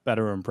probably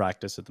better in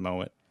practice at the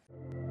moment.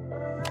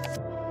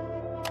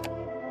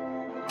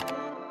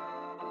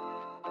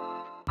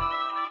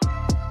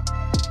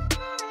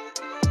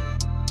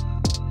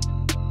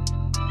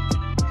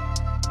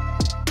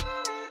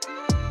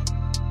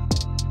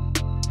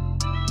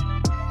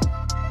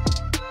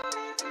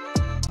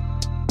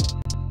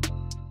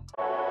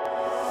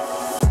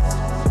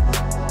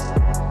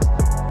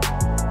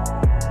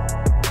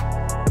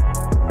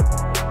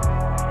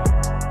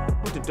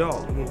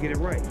 Dog, you gonna get it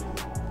right.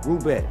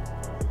 Roobet.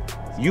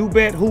 You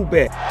bet, who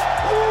bet?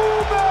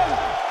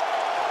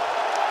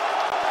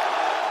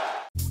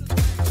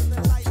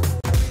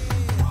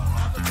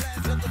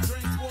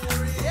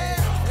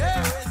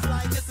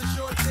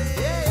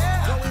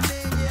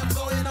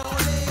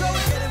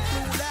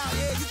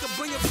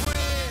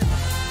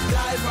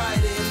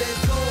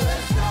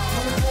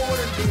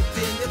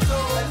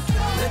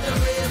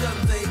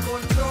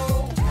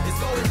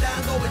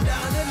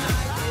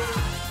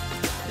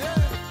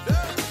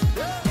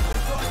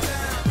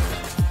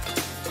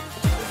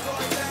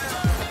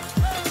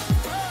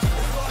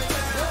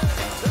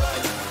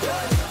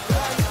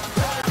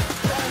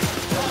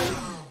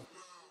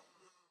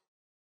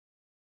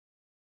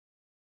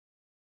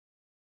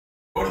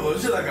 Gordo,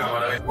 dice la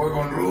cámara. Juega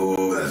con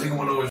Roobet, así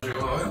como lo veo yo,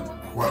 ¿eh?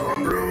 Juega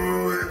con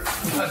Roobet.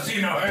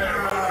 Así no es.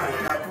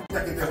 La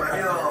puta que te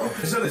parió.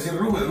 Eso le decía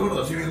Roobet,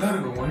 gordo, así bien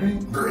largo, como a mí.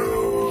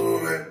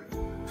 Roobet.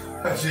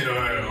 Así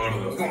no es,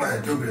 gordo. ¿Cómo es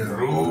estúpido?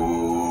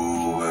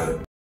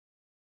 Roobet.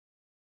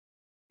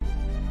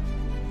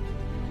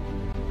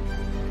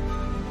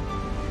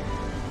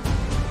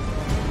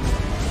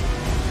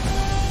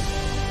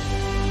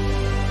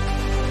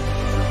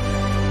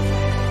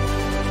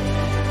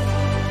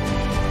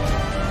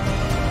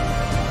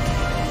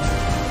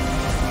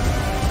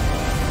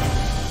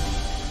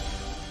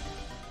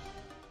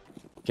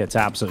 Gets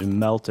absolutely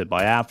melted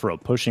by Afro,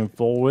 pushing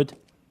forward.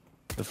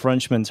 The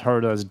Frenchman's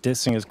heard us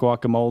dissing his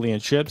guacamole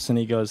and chips, and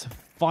he goes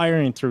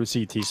firing through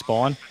CT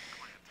spawn.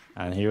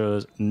 And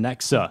here's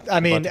Nexa. I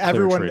mean,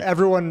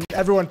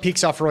 everyone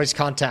peeks off Roy's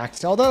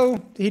contact.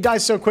 Although he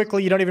dies so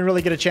quickly, you don't even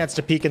really get a chance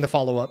to peek in the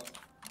follow-up.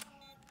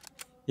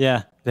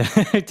 Yeah,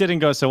 it didn't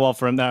go so well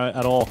for him now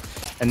at all.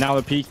 And now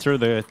the peek through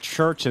the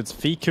church. It's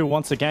Fiku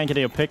once again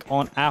getting a pick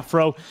on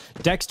Afro.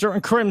 Dexter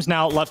and Crims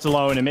now left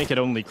alone, and make it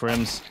only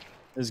Crims.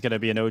 This is going to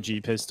be an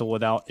OG pistol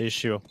without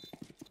issue.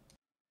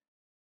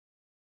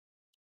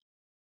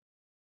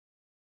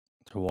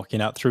 They're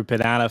walking out through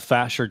Banana.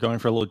 Fasher going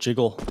for a little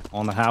jiggle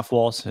on the half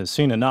walls. Has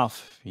seen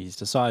enough. He's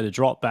decided to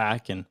drop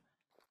back, and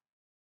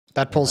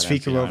that pulls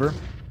Fiku over.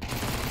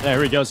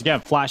 There he goes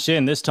again. Flash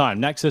in this time.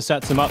 Nexus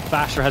sets him up.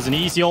 Fasher has an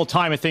easy old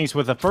time of things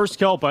with the first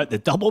kill, but the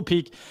double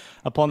peek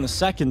upon the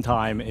second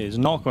time is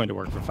not going to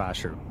work for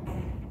Fasher.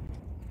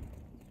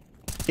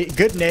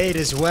 Good nade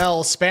as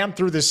well. Spam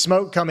through the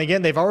smoke coming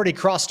in. They've already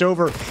crossed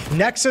over.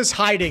 Nexus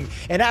hiding,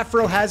 and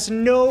Afro has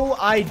no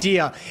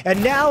idea.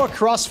 And now a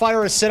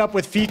crossfire is set up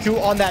with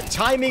Fiku on that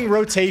timing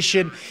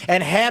rotation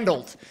and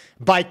handled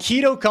by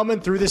Keto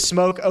coming through the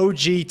smoke. OG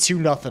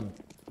 2-0.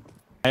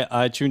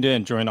 I tuned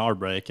in during our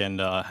break, and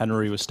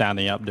Henry was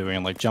standing up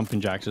doing like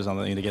jumping jacks or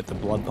something to get the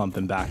blood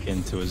pumping back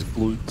into his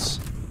glutes.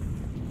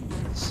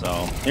 So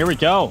here we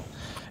go.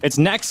 It's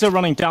Nexa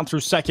running down through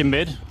second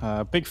mid.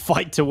 Big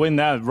fight to win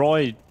that.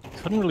 Roy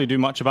couldn't really do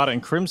much about it,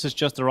 and Crims has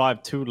just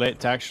arrived too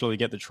late to actually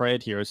get the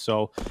trade here.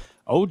 So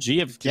OG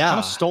have kind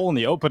of stolen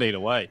the open 8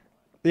 away.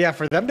 Yeah,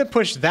 for them to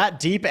push that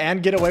deep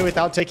and get away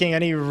without taking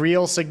any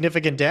real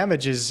significant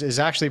damage is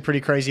actually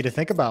pretty crazy to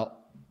think about.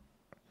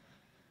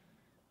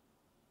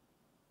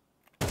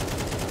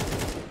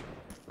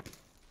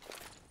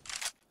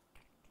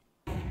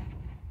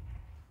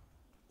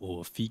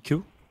 Oh,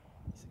 Fiku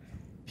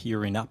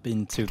peering up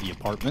into the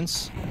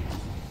apartments.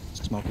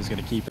 Smoke is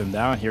going to keep him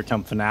down. Here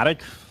come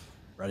FNATIC,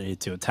 ready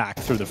to attack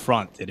through the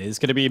front. It is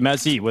going to be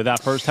Mezzi with that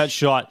first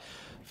headshot.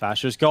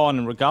 Fasher's gone,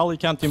 and Regali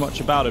can't do much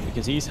about it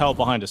because he's held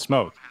behind a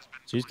smoke.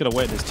 So he's going to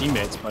wait his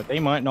teammates, but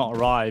they might not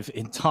arrive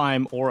in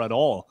time or at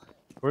all.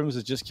 Grims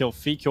has just killed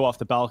Fiku off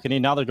the balcony.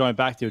 Now they're going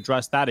back to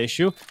address that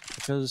issue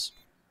because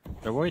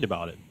they're worried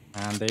about it,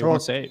 and they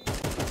won't save.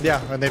 Yeah,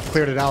 and they've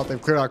cleared it out.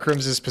 They've cleared out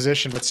Crims'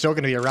 position, but still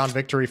going to be a round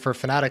victory for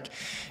FNATIC.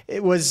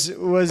 It was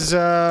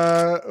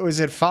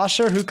it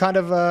Fasher who kind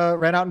of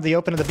ran out in the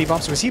open of the B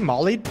bombs? Was he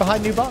mollied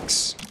behind New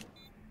Box?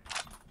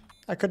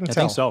 I couldn't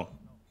tell. I think so.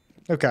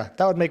 Okay,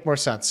 that would make more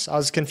sense. I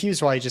was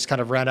confused why he just kind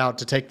of ran out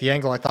to take the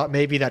angle. I thought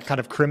maybe that kind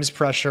of Crims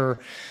pressure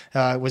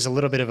was a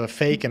little bit of a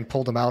fake and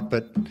pulled him out,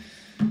 but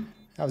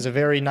that was a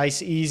very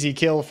nice, easy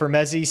kill for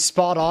Mezzi.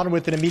 Spot on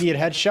with an immediate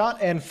headshot,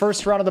 and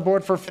first round on the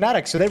board for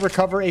FNATIC, so they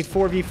recover a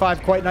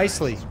 4v5 quite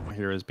nicely.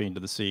 Here is being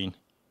to the scene.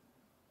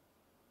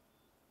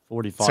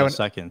 45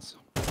 seconds.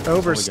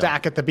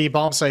 Overstack at the B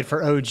bomb site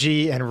for OG,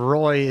 and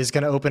Roy is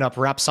going to open up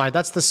rep side.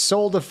 That's the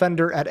sole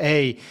defender at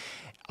A.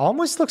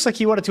 Almost looks like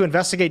he wanted to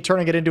investigate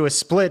turning it into a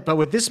split, but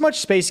with this much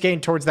space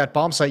gained towards that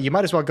bomb site, you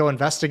might as well go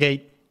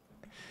investigate.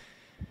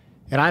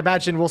 And I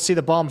imagine we'll see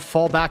the bomb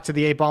fall back to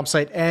the A bomb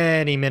site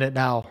any minute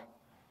now.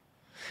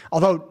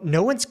 Although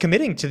no one's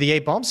committing to the A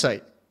bomb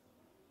site.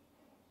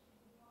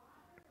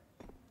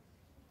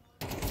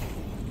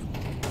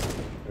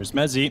 There's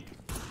Mezzi.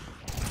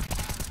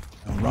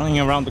 Running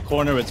around the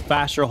corner, it's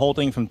Fasher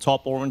holding from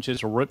top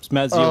oranges, rips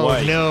Mezzi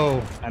away. Oh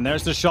no. And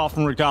there's the shot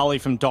from Regali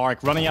from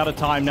Dark. Running out of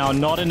time now,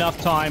 not enough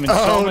time, and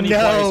so many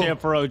players here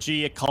for OG.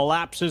 It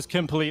collapses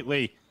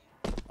completely.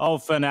 Oh,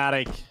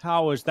 FNATIC,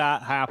 how has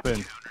that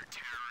happened?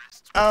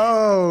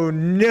 Oh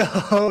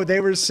no,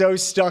 they were so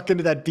stuck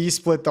into that B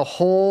split the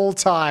whole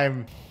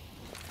time.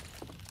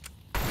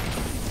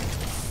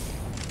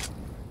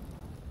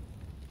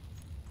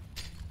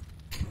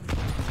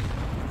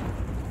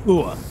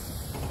 Ooh.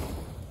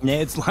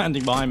 Nade's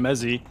landing behind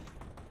Mezzi,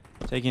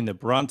 taking the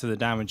brunt of the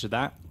damage of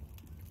that.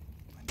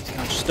 He's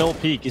gonna still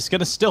peek. He's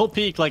gonna still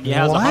peek like he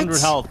has 100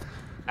 health.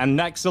 And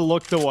Nexa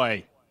looked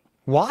away.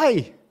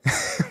 Why?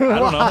 I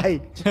don't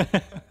Why? know.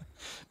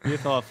 You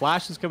thought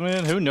Flash is coming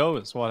in? Who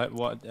knows what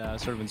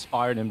sort of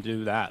inspired him to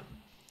do that?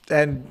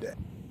 And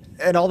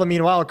all the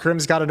meanwhile,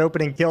 Crims got an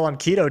opening kill on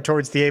Keto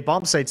towards the A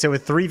bomb site. So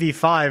with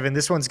 3v5, and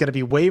this one's going to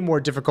be way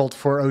more difficult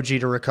for OG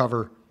to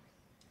recover.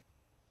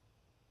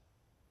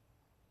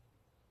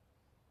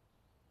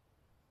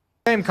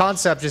 Same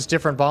concept, just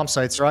different bomb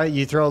sites, right?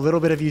 You throw a little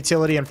bit of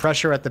utility and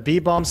pressure at the B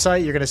bomb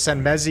site. You're going to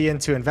send Mezzi in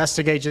to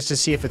investigate just to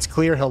see if it's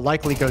clear. He'll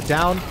likely go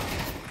down.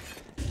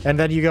 And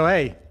then you go,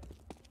 hey.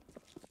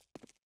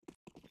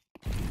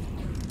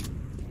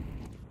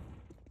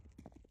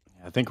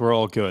 I think we're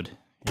all good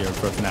here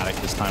for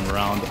FNATIC this time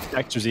around.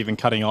 Dexter's even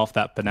cutting off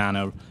that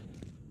banana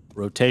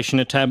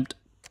rotation attempt.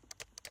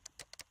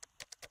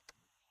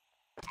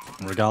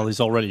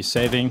 Regali's already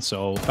saving,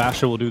 so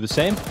Fasher will do the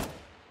same.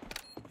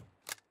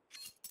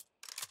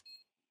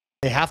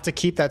 They have to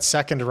keep that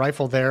second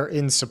rifle there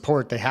in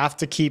support. They have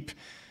to keep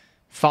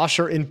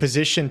Fasher in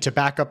position to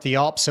back up the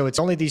op. So it's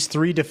only these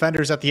three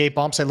defenders at the A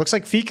bomb site. Looks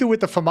like Fiku with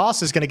the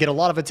FAMAS is going to get a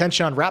lot of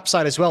attention on rap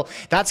side as well.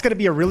 That's going to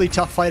be a really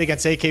tough fight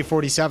against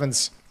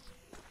AK-47s.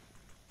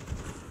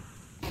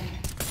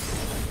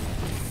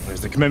 There's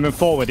There's the commitment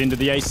forward into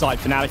the A side.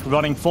 FNATIC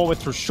running forward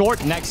through short.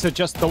 Nexa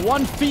just the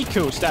one.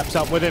 Fiku steps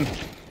up with him.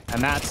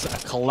 And that's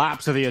a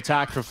collapse of the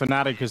attack for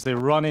FNATIC because they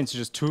run into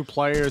just two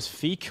players.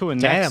 Fiku and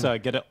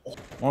Nexa get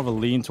more of a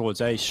lean towards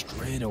A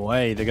straight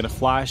away. They're going to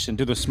flash and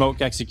do the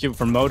smoke execute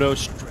from Moto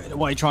straight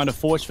away, trying to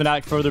force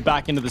FNATIC further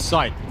back into the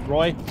site.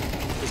 Roy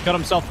has got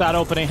himself that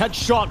opening.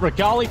 Headshot,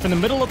 Regali from the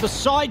middle of the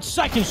side.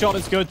 Second shot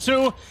is good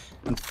too.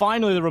 And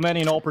finally, the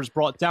Romanian AWPers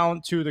brought down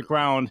to the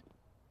ground.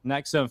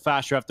 Nexa and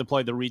Fasher have to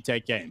play the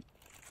retake game.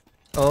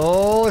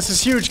 Oh, this is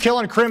huge. Kill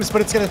on Crims,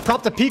 but it's going to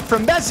prompt the peek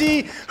from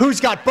Mezzi,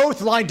 who's got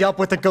both lined up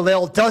with the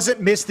Galil.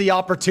 Doesn't miss the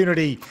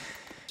opportunity.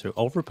 To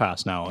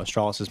overpass now,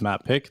 Astralis'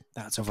 map pick.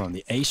 That's over on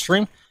the A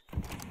stream.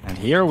 And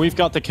here we've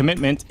got the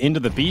commitment into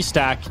the B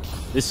stack.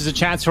 This is a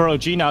chance for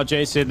OG now,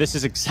 Jason. This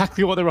is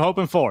exactly what they were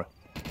hoping for.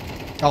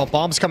 Oh,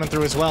 bomb's coming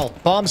through as well.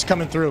 Bomb's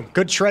coming through.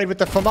 Good trade with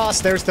the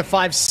FAMAS. There's the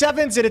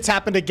 5-7s, and it's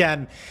happened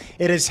again.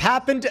 It has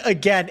happened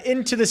again.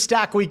 Into the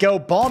stack we go.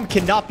 Bomb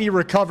cannot be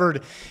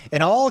recovered,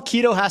 and all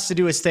Keto has to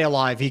do is stay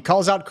alive. He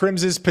calls out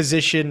Crims's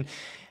position.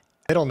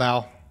 Middle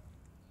now.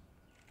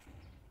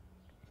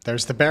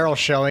 There's the barrel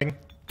showing.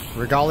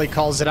 Regali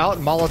calls it out.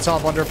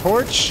 Molotov under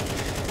porch.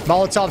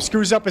 Molotov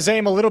screws up his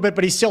aim a little bit,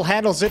 but he still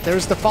handles it.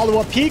 There's the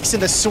follow-up peaks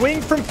and the swing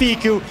from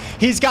Fiku.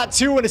 He's got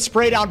two and a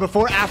spray down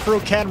before Afro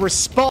can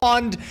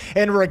respond.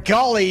 And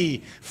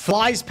Regali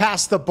flies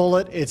past the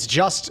bullet. It's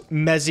just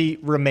Mezzi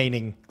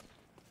remaining.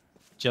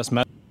 Just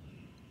Mezzi.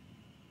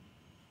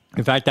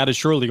 In fact, that is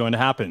surely going to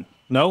happen.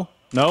 No?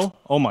 No?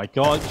 Oh my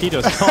god,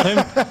 Keto's got him.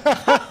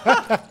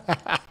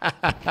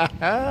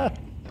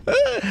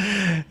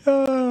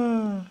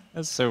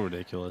 That's so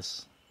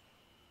ridiculous.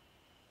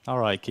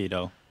 Alright,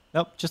 Keto.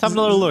 Nope, just have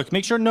another look.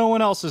 Make sure no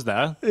one else is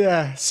there.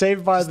 Yeah,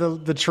 saved by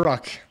the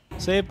truck.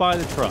 Saved by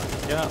the truck,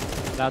 yeah.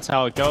 That's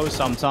how it goes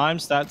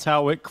sometimes. That's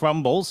how it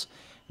crumbles.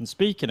 And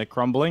speaking of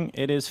crumbling,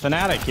 it is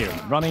FNATIC here,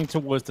 running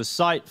towards the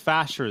site.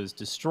 Fashers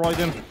destroy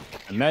them.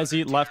 And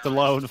Mezzi left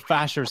alone.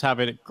 Fashers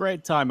having a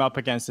great time up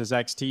against his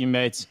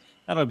ex-teammates.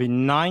 That'll be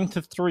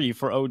 9-3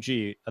 for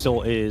OG.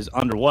 Still is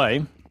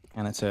underway.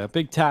 And it's a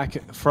big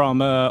tack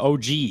from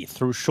OG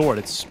through short.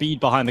 It's speed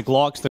behind the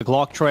Glocks. The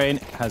Glock train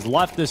has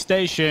left the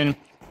station.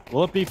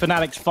 Will it be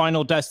FNATIC's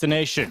final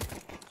destination?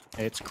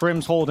 It's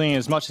Crims holding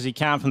as much as he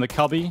can from the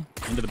cubby.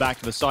 Into the back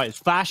of the site is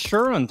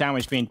Fasher, and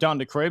damage being done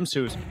to Crims,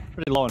 who's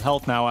pretty low in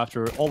health now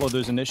after all of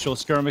those initial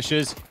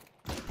skirmishes.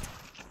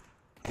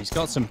 He's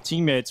got some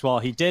teammates. Well,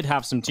 he did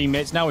have some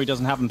teammates. Now he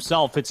doesn't have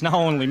himself. It's now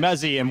only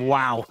Mezzi, and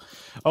wow.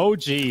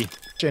 OG.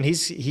 And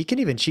he can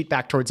even cheat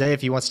back towards A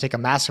if he wants to take a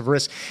massive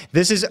risk.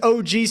 This is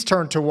OG's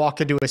turn to walk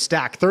into a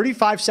stack.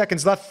 35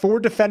 seconds left. 4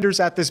 defenders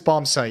at this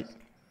bomb site.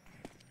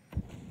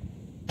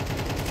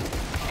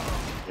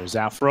 There's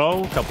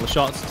Afro. A couple of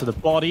shots to the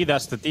body.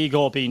 That's the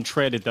Deagle being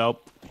traded, though.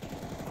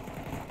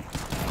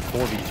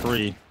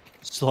 4v3.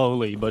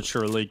 Slowly but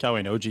surely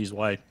going OG's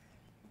way.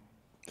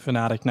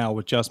 FNATIC now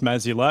with just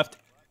Mezzi left.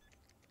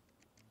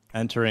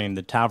 Entering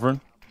the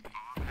tavern.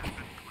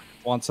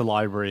 Once a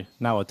library,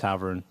 now a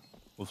tavern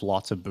with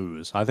lots of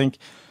booze. I think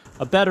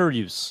a better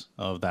use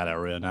of that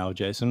area now,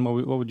 Jason.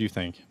 What would you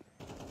think?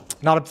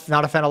 Not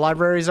a fan of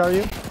libraries, are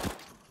you?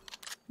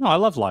 No, I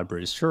love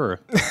libraries, sure.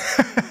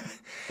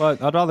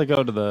 But I'd rather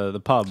go to the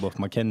pub with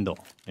my Kindle,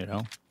 you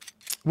know?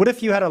 What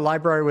if you had a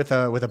library with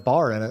a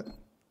bar in it?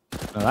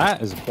 Now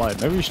that is a play.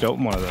 Maybe we should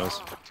open one of those.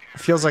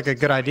 Feels like a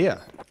good idea.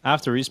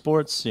 After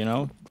esports, you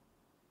know?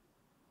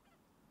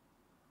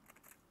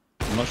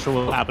 I'm not sure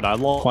what will happen. I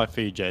lost my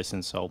feed,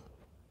 Jason, so...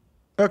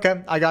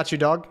 Okay, I got you,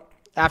 dog.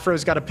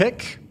 Afro's got a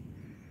pick.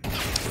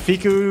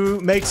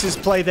 Fiku makes his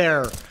play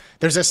there.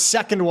 There's a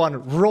second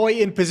one. Roy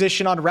in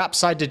position on Rap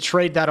side to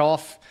trade that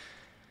off.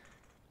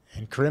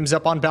 And Crims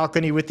up on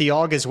balcony with the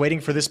AUG is waiting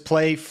for this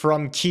play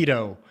from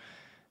Keto.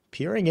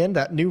 Peering in,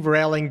 that new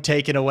railing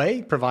taken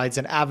away provides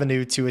an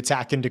avenue to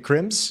attack into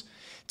Crims.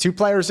 2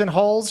 players in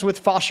halls with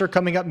Fosher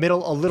coming up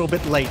middle a little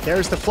bit late.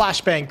 There's the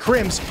flashbang.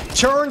 Crims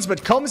turns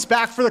but comes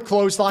back for the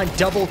clothesline.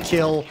 Double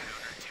kill.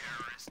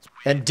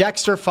 And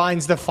Dexter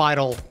finds the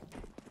final.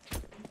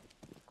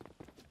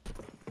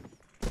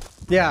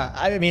 Yeah,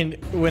 I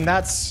mean, when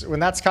that's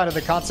kind of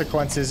the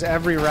consequences,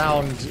 every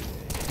round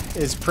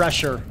is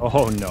pressure.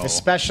 Oh no.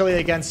 Especially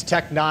against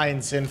Tech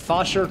 9s. And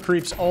Fosher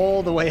creeps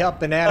all the way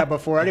up banana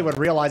before anyone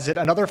realizes it.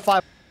 Another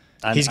 5.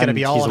 He's going to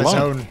be all on his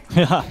own.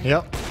 Yeah.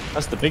 Yep.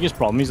 That's the biggest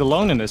problem. He's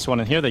alone in this one,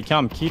 and here they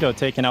come. Keto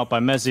taken out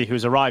by Mezzi,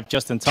 who's arrived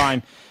just in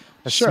time.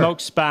 A smoke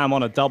spam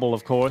on a double,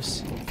 of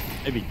course.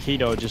 Maybe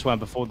Keto just went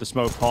before the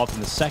smoke popped,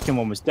 and the second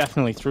one was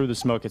definitely through the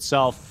smoke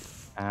itself.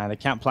 And they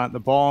can't plant the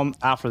bomb.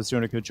 Afro's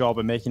doing a good job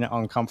of making it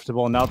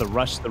uncomfortable. Now the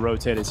rush to the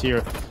rotators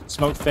here.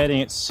 Smoke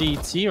fading at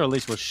CT, or at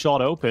least was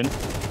shot open.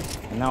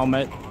 And now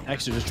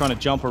Extra just trying to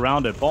jump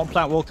around it. Bomb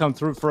plant will come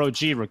through for OG.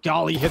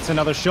 Regali hits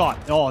another shot.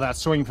 Oh, that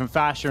swing from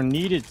Fasher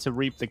needed to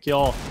reap the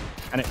kill,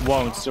 and it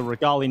won't. So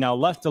Regali now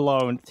left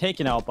alone,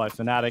 taken out by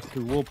FNATIC,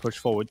 who will push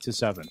forward to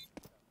 7.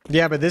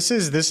 Yeah, but this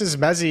is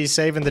Mezzi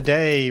saving the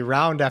day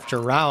round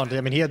after round.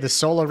 I mean, he had the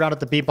solo round at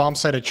the B bomb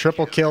site, a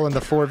triple kill in the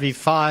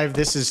 4v5.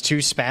 This is 2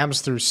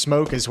 spams through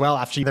smoke as well.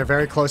 After they're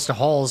very close to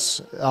halls,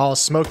 all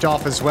smoked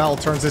off as well.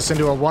 Turns this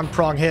into a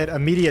 1-prong hit,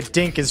 immediate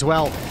dink as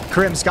well.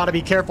 Crim's got to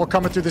be careful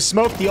coming through the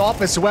smoke. The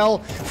off as well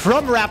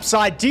from Rap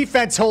side.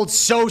 Defense holds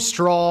so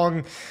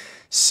strong,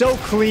 so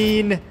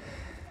clean.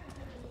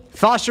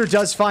 Foster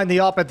does find the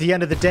op at the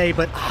end of the day,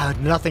 but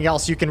nothing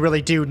else you can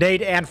really do.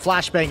 Nade and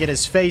flashbang in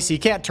his face. He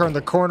can't turn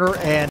the corner,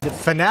 and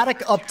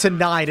FNATIC up to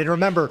 9. And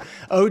remember,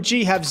 OG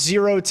have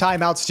 0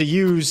 timeouts to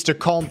use to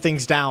calm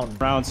things down.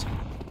 Rounds.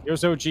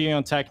 Here's OG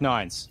on Tech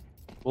 9s.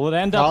 Will it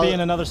end up being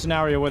another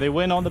scenario where they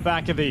win on the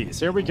back of these?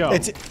 Here we go.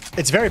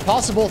 It's very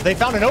possible. They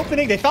found an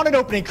opening.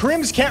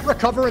 Crims can't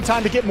recover in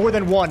time to get more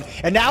than 1.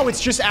 And now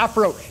it's just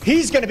Afro.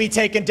 He's going to be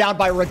taken down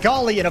by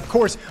Regali. And of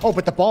course,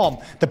 but the bomb.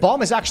 The bomb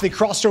has actually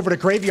crossed over to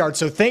Graveyard.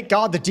 So thank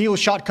God the deal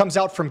shot comes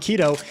out from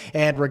Keto.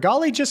 And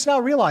Regali just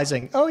now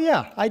realizing, oh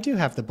yeah, I do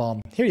have the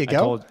bomb. Here you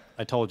go.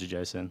 I told you,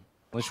 Jason.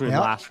 Literally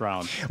last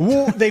round.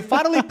 Well, they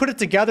finally put it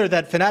together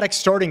that FNATIC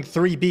starting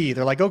 3B.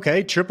 They're like,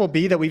 okay, triple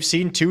B that we've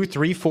seen 2,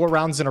 3, 4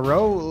 rounds in a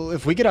row.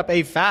 If we get up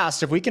A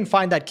fast, if we can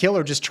find that kill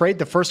or just trade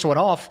the first one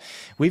off,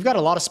 we've got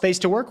a lot of space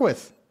to work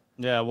with.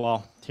 Yeah,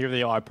 well, here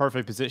they are.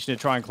 Perfect position to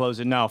try and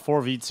close it now.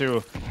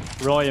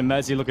 4v2. Roy and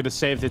Mezzi looking to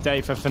save the day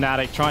for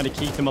FNATIC, trying to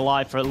keep them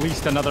alive for at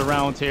least another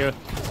round here.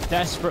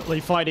 Desperately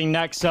fighting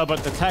Nexa,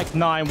 but the Tech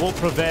 9 will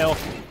prevail,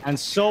 and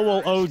so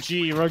will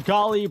OG.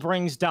 Regali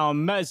brings down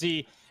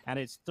Mezzi. And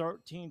it's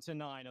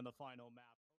 13-9 in the final match.